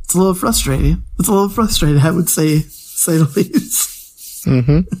a little frustrating. I would say the least.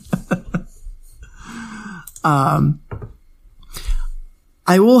 Mm-hmm.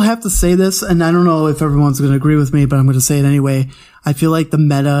 I will have to say this, and I don't know if everyone's going to agree with me, but I'm going to say it anyway. I feel like the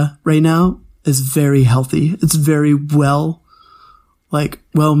meta right now is very healthy. It's very well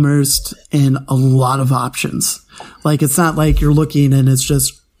immersed in a lot of options. Like, it's not like you're looking and it's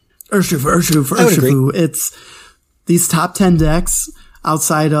just Urshifu. It's these top 10 decks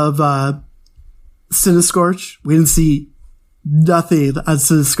outside of Cinescorch. We didn't see nothing on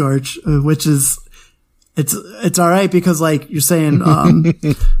Cinescorch, which is it's all right because, like you're saying,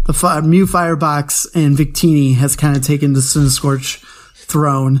 the Mew Firebox and Victini has kind of taken the Cinescorch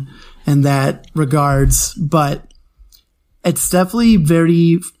throne in that regards. But it's definitely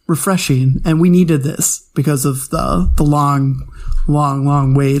very refreshing, and we needed this because of the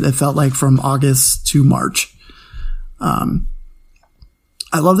long wait. It felt like from August to March.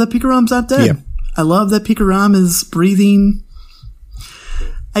 I love that Pikaram's not dead. Yeah. I love that Pikaram is breathing.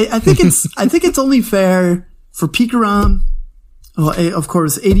 I think it's only fair for Pikaram. Well, of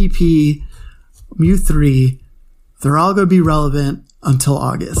course, ADP, Mew 3, they're all going to be relevant until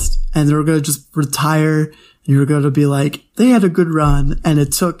August, and they're going to just retire. And you're going to be like, they had a good run, and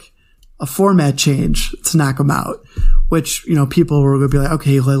it took a format change to knock them out. Which, people were going to be like,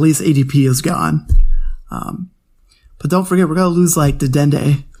 okay, well, at least ADP is gone. But don't forget, we're going to lose like the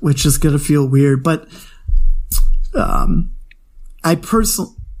Dende, which is going to feel weird. But, I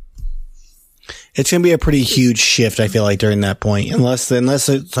personally, It's going to be a pretty huge shift, I feel like, during that point. Unless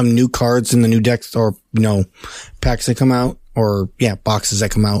some new cards in the new decks or, packs that come out or, boxes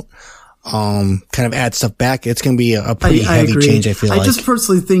that come out, kind of add stuff back. It's going to be a pretty heavy change, I feel like. I just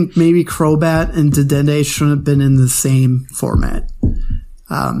personally think maybe Crobat and Dedenne shouldn't have been in the same format.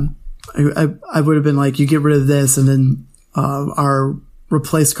 I would have been like, you get rid of this, and then our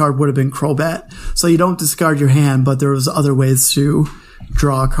replace card would have been Crobat. So you don't discard your hand, but there was other ways to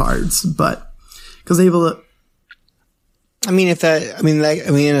draw cards. But because able to,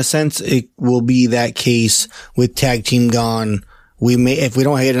 in a sense, it will be that case with Tag Team gone. If we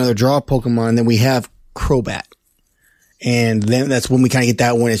don't get another draw Pokemon, then we have Crobat. And then that's when we kind of get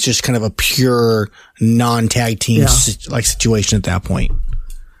that one. It's just kind of a pure non-tag team situation at that point.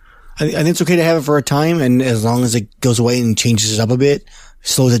 I think it's okay to have it for a time, and as long as it goes away and changes it up a bit,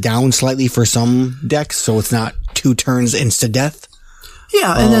 slows it down slightly for some decks, so it's not 2 turns insta death.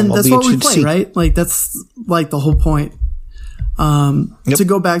 Yeah, and then that's what we play, right? Like that's like the whole point. To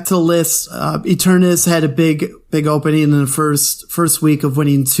go back to the list, Eternus had a big opening in the first week of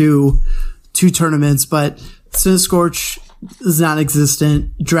winning two tournaments, but Cinescorch is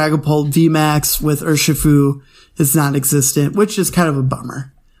non-existent. Dragapult VMAX with Urshifu is non-existent, which is kind of a bummer.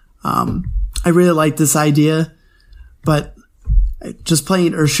 I really like this idea, but just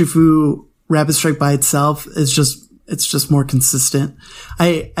playing Urshifu Rapid Strike by itself is just more consistent.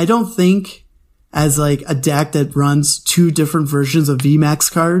 I don't think as like a deck that runs 2 different versions of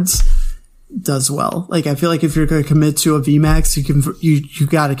VMAX cards does well. Like I feel like if you're going to commit to a VMAX, you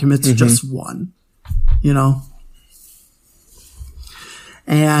got to commit to just one,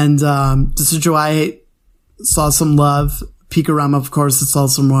 And Decidueye saw some love. Pikaram, of course, it saw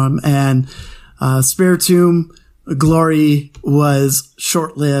some love, and Spiritomb glory was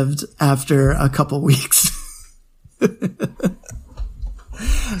short-lived after a couple weeks. I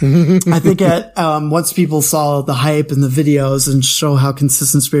think once people saw the hype and the videos and show how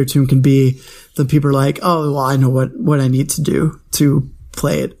consistent Spiritomb can be, then people are like, oh, well, I know what I need to do to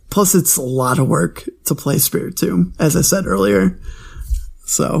play it. Plus, it's a lot of work to play Spiritomb, as I said earlier.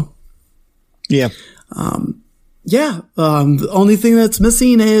 So, yeah. The only thing that's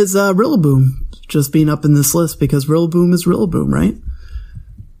missing is Rillaboom just being up in this list because Rillaboom is Rillaboom, right?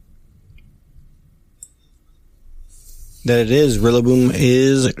 That it is. Rillaboom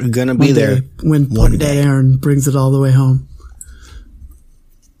is gonna be there when Pokédex Aaron brings it all the way home.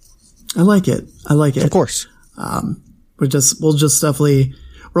 I like it. Of course. We're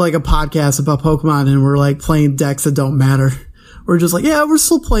like a podcast about Pokemon, and we're like playing decks that don't matter. We're just like, yeah, we're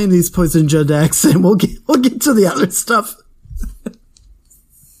still playing these Poison Jet decks, and we'll get to the other stuff.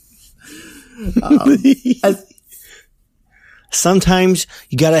 Sometimes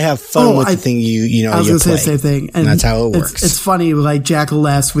you gotta have fun with the thing I was going to say the same thing. And that's how it works. It's funny, like Jackal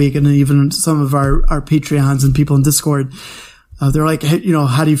last week, and then even some of our Patreons and people in Discord, they're like, hey,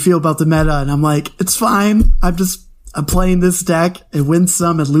 how do you feel about the meta? And I'm like, it's fine. I'm playing this deck. It wins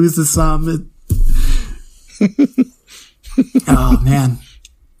some, it loses some. Oh, man.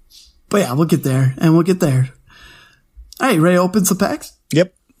 But yeah, we'll get there, and we'll get there. All right, ready to open some packs?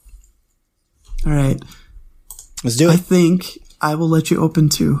 Yep. All right. Let's do it. I think I will let you open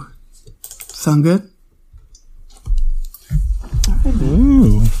 2. Sound good? All right,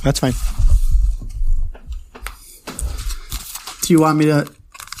 ooh, that's fine. Do you want me to...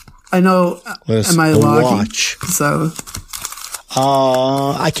 I know... Let's am I logging? watch. So...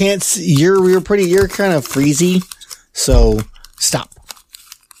 I can't see... You're kind of freezy, so stop.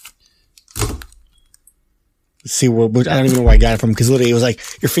 Let's see, I don't even know where I got it from, because literally it was like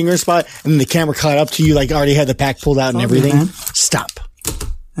your finger spot, and then the camera caught up to you, like already had the pack pulled out and everything. Man. Stop.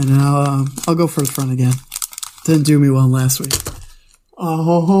 And then I'll go for the front again. Didn't do me well last week.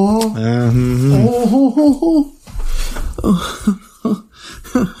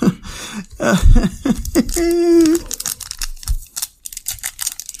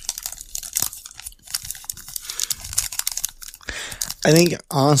 I think,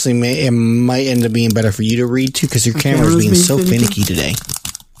 honestly, it might end up being better for you to read, too, because your camera's being so finicky today.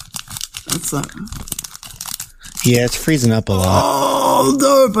 That's not... Yeah, it's freezing up a lot. Oh,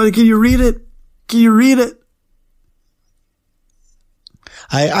 no, buddy, can you read it? Can you read it?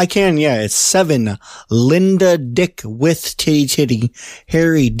 I can, yeah. It's 7. Linda, Dick, with Titty Titty.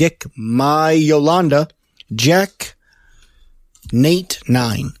 Harry, Dick, my Yolanda. Jack, Nate,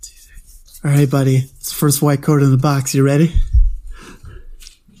 9. All right, buddy. It's the first white code in the box. You ready?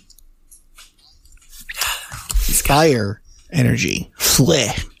 Fire energy.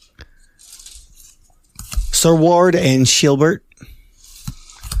 Fleh. Sir Ward and Shilbert.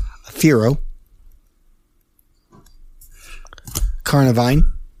 Firo. Carnivine.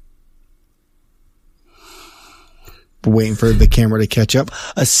 We're waiting for the camera to catch up.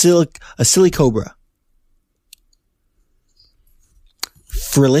 A silly cobra.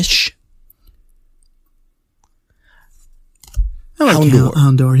 Frillish. I like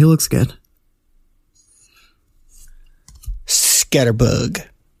Houndor. He looks good. Scatterbug.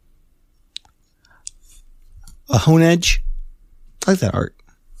 A Honedge. I like that art.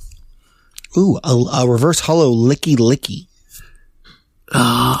 Ooh, a reverse hollow Licky Licky.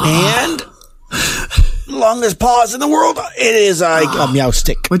 And longest pause in the world. It is a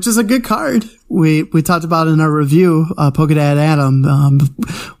Meowstic. Which is a good card. We talked about in our review, Pokedad Adam.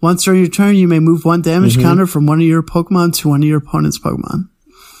 Once during your turn, you may move 1 damage counter from one of your Pokemon to one of your opponent's Pokemon.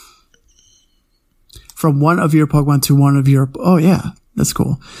 From one of your Pokemon to one of your... Oh, yeah. That's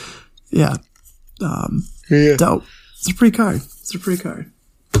cool. Yeah. Yeah. Dope. It's a pretty card.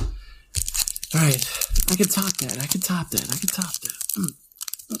 All right. I can top that.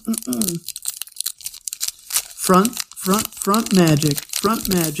 Front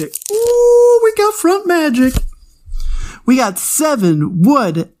magic. Ooh, we got front magic. We got 7,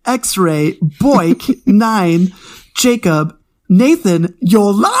 Wood, X-Ray, Boyk, 9, Jacob, Nathan,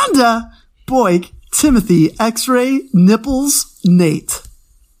 Yolanda, Boyk, Timothy, X-Ray, Nipples, Nate.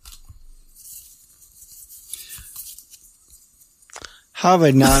 How have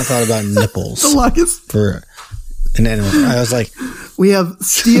I not thought about nipples? The longest. For an animal. I was like... We have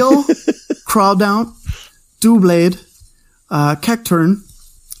Steel, Crawdown, Doublade, Cacturn,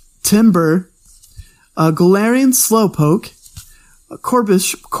 Timber, Galarian Slowpoke,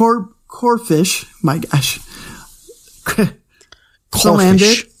 Corfish, my gosh,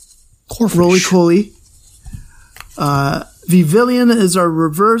 Salandit, Roly-Poly, Vivillon is our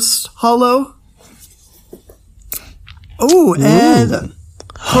reverse hollow. Oh, and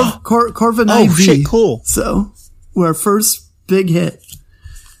Corviknight V. Shit, cool. So, our first big hit.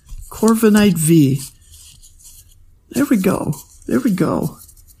 Corviknight V. There we go.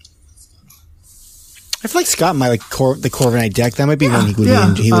 I feel like Scott might like the Corviknight deck. That might be one he would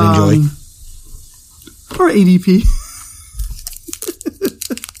enjoy. Or ADP.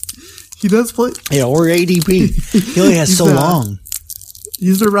 He does play. Yeah, or ADP. He only has so long.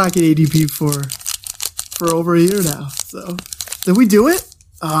 He's been rocking ADP for over a year now. So, did we do it?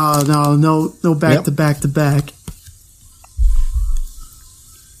 Oh, no back to back. To back.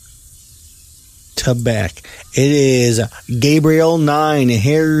 It is Gabriel 9,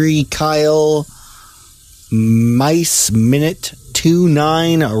 Harry, Kyle, Mice, Minute,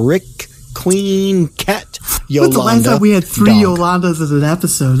 2-9, Rick, Queen, Cat, Yolanda. When's the last time we had 3 dog. Yolandas in an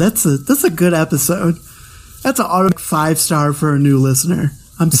episode? That's a good episode. That's an automatic 5-star for a new listener.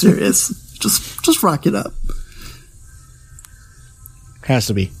 I'm serious. just rock it up. Has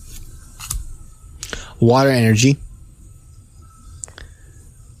to be. Water energy.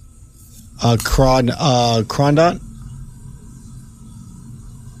 Crondot.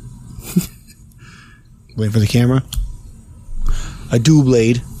 Wait for the camera. A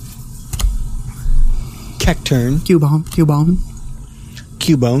Doublade. Cacturn. Cubone.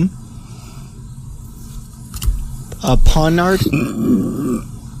 A Ponard.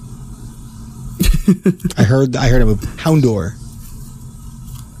 I heard him. Houndor.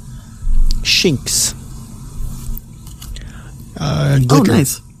 Shinx. Glicker. Oh,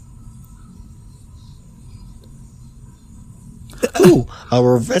 nice. Ooh,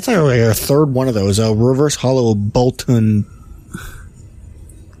 that's like a third one of those. A reverse hollow Bolton.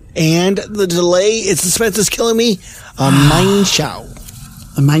 And the delay, its suspense is killing me. A Mineshaw.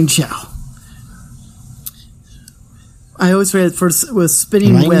 I always forget with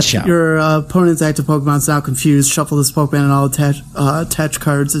spinning whip, your opponent's active Pokemon is now confused. Shuffle this Pokemon and all attach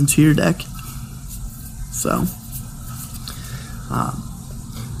cards into your deck. So,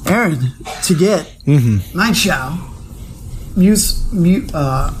 Aaron, to get Mineshaw,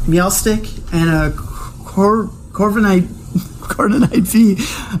 Meowstic, and a Corviknight V.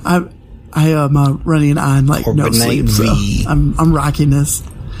 I am running on like no Corporate sleep, Night so V. I'm rocking this.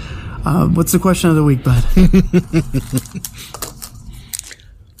 What's the question of the week, bud?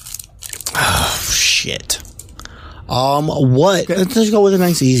 Oh, shit. What? Let's just go with a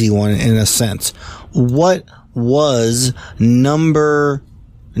nice easy one in a sense. What was number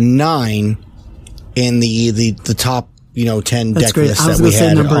 9 in the top 10 That's deck great. list I was that going we to say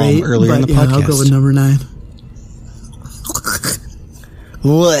had number 8 earlier in the yeah, podcast? I'll go with number 9.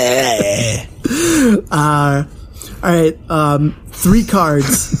 All right. 3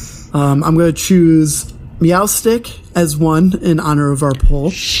 cards. I'm going to choose Meowstic as 1 in honor of our poll.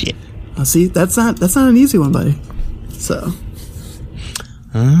 Shit. See, that's not an easy one, buddy. So.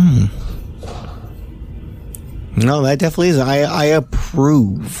 No, that definitely is. I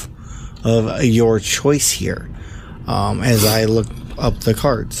approve of your choice here. As I look up the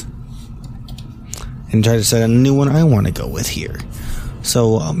cards and try to set a new one I want to go with here.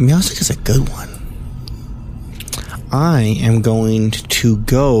 So, Meowstic is a good one. I am going to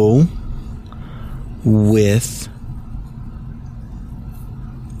go with...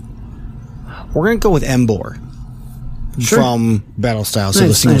 We're going to go with Emboar. Sure. From Battle Style, so the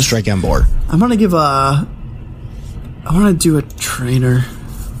Nice, single nice. strike Emboar. I'm going to give I want to do a trainer.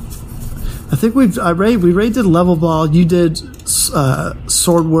 I think we already did Level Ball. You did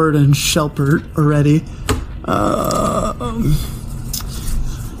Swordward and Shelpert already.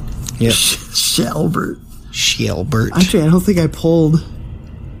 Yep. Shelbert. Shelbert. Actually, I don't think I pulled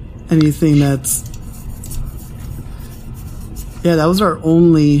anything that's... Yeah, that was our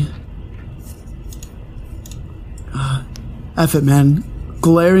only... F it, man.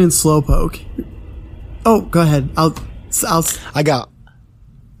 Galarian Slowpoke. Oh, go ahead. I got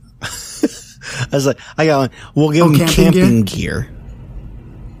one. We'll give him camping gear.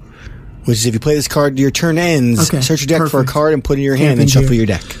 Which is if you play this card, your turn ends. Okay, Search your deck for a perfect. card and put it in your hand Camping and shuffle gear. your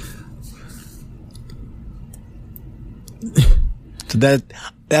deck. So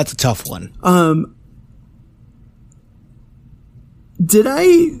that's a tough one. Did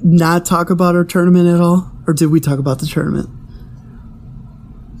I not talk about our tournament at all? Or did we talk about the tournament?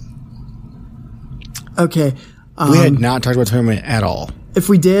 Okay. We had not talked about tournament at all. If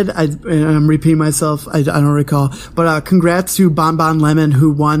we did, I'm repeating myself, I don't recall. But congrats to Bon Bon Lemon,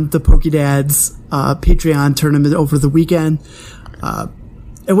 who won the PokéDads Patreon tournament over the weekend.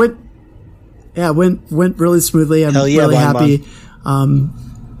 It went really smoothly. I'm Hell yeah, really Bon happy.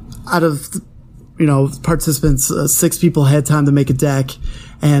 Out of participants, 6 people had time to make a deck,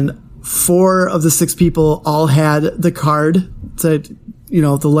 and 4 of the 6 people all had the card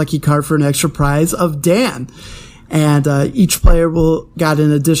the lucky card for an extra prize of Dan. And each player got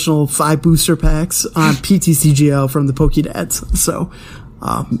an additional 5 booster packs on PTCGO from the PokéDads. So,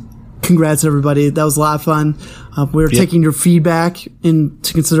 congrats everybody. That was a lot of fun. We're taking your feedback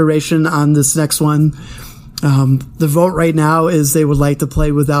into consideration on this next one. The vote right now is they would like to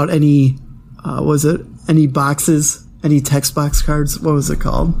play without any, any boxes, any text box cards. What was it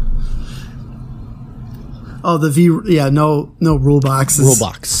called? Oh, no rule boxes. Rule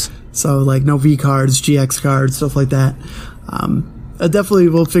box. So, like, no V cards, GX cards, stuff like that. Definitely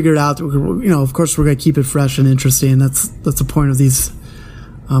we'll figure it out. Of course, we're going to keep it fresh and interesting. That's the point of these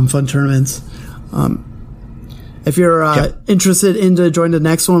fun tournaments. If you're interested in to join the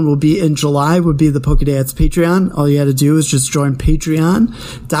next one, will be in July, would be the PokéDads Patreon. All you had to do is just join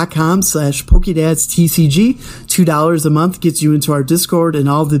patreon.com/PokéDadsTCG. $2 a month gets you into our Discord and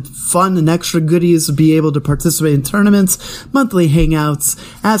all the fun and extra goodies to be able to participate in tournaments, monthly hangouts,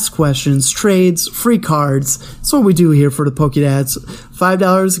 ask questions, trades, free cards. That's what we do here for the PokéDads.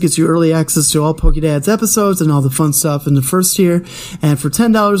 $5 gets you early access to all PokéDads episodes and all the fun stuff in the first tier. And for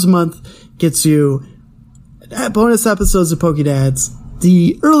 $10 a month gets you bonus episodes of PokéDads,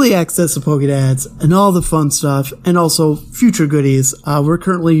 the early access of PokéDads, and all the fun stuff, and also future goodies. We're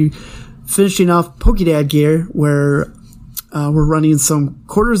currently finishing off PokéDad gear, where we're running some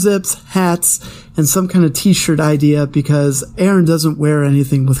quarter zips, hats, and some kind of t-shirt idea, because Aaron doesn't wear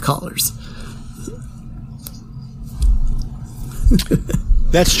anything with collars.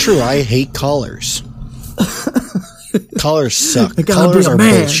 That's true. I hate collars. Collars suck. I gotta Collars be a are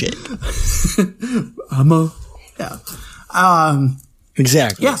man. bullshit.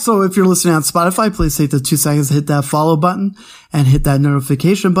 Exactly. Yeah, so if you're listening on Spotify, please take the 2 seconds to hit that follow button and hit that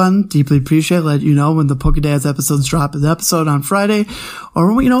notification button. Deeply appreciate it. Let you know when the PokéDads episodes drop an episode on Friday.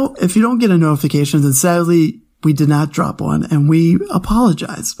 Or, if you don't get a notification, then sadly, we did not drop one, and we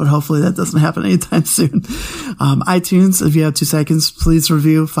apologize, but hopefully that doesn't happen anytime soon. iTunes, if you have 2 seconds, please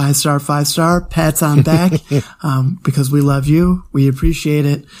review 5-star, pats on back, because we love you. We appreciate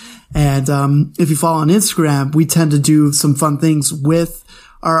it. And, if you follow on Instagram, we tend to do some fun things with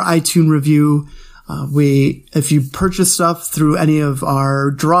our iTunes review. If you purchase stuff through any of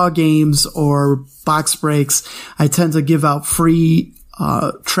our draw games or box breaks, I tend to give out free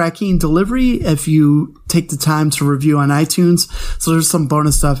tracking delivery if you take the time to review on iTunes. So there's some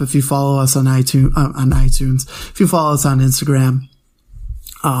bonus stuff if you follow us on iTunes, if you follow us on Instagram.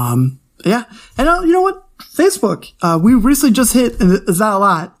 Yeah. And you know what? Facebook. We recently just hit, and it's not a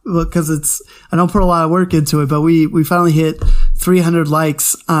lot because I don't put a lot of work into it, but we finally hit 300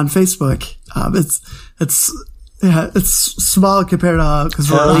 likes on Facebook. It's small compared to, because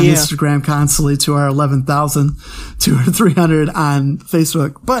we're on Instagram constantly to our 11,000 to our 300 on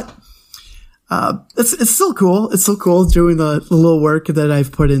Facebook. But, it's still cool. It's still cool doing the little work that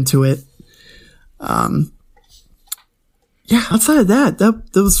I've put into it. Yeah, outside of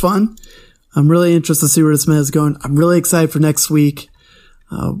that was fun. I'm really interested to see where this man is going. I'm really excited for next week.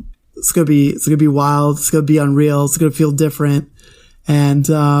 It's gonna be wild. It's gonna be unreal. It's gonna feel different.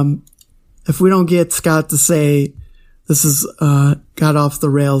 And, if we don't get Scott to say this is, got off the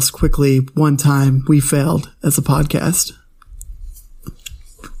rails quickly one time, we failed as a podcast.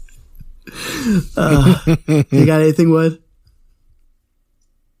 You got anything, Wood?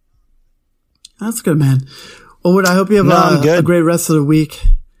 That's good, man. Well, Wood, I hope you have a great rest of the week.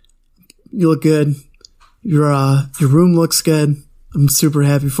 You look good. Your room looks good. I'm super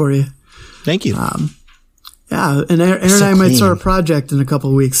happy for you. Thank you. Yeah, and Aaron and I might start a project in a couple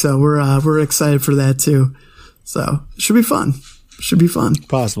of weeks, so we're excited for that too. So it should be fun.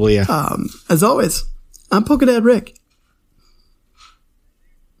 Possibly, yeah. As always, I'm Polkadad Rick.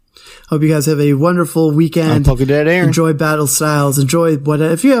 Hope you guys have a wonderful weekend. I'm Polkadad Aaron. Enjoy Battle Styles. Enjoy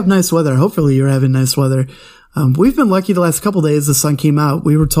if you have nice weather. Hopefully you're having nice weather. We've been lucky the last couple of days the sun came out.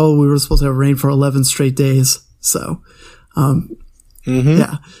 We were told we were supposed to have rain for 11 straight days. So,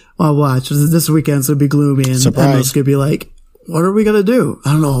 yeah. Well, watch. This weekend's going to be gloomy and it's going to be like, what are we going to do?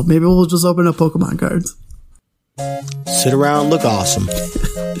 I don't know. Maybe we'll just open up Pokemon cards. Sit around, look awesome.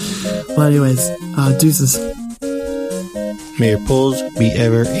 Well, anyways, deuces. May your pulls be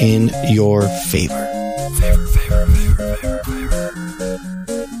ever in your favor. Favor.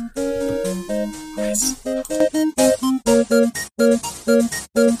 Nice.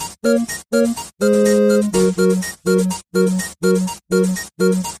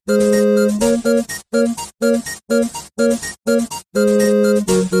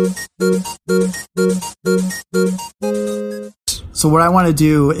 So what I want to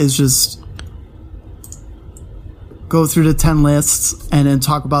do is just go through the 10 lists and then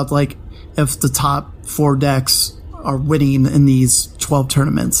talk about like if the top 4 decks are winning in these 12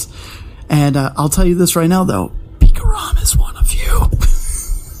 tournaments. And I'll tell you this right now, though. Pikarom is one of you.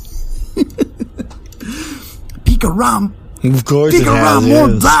 Pikarom. Of course Pikarom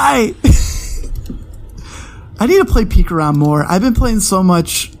won't die. I need to play Pikarom more. I've been playing so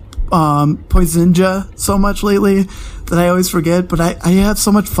much Poisinja so much lately that I always forget, but I have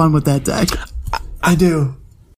so much fun with that deck. I do.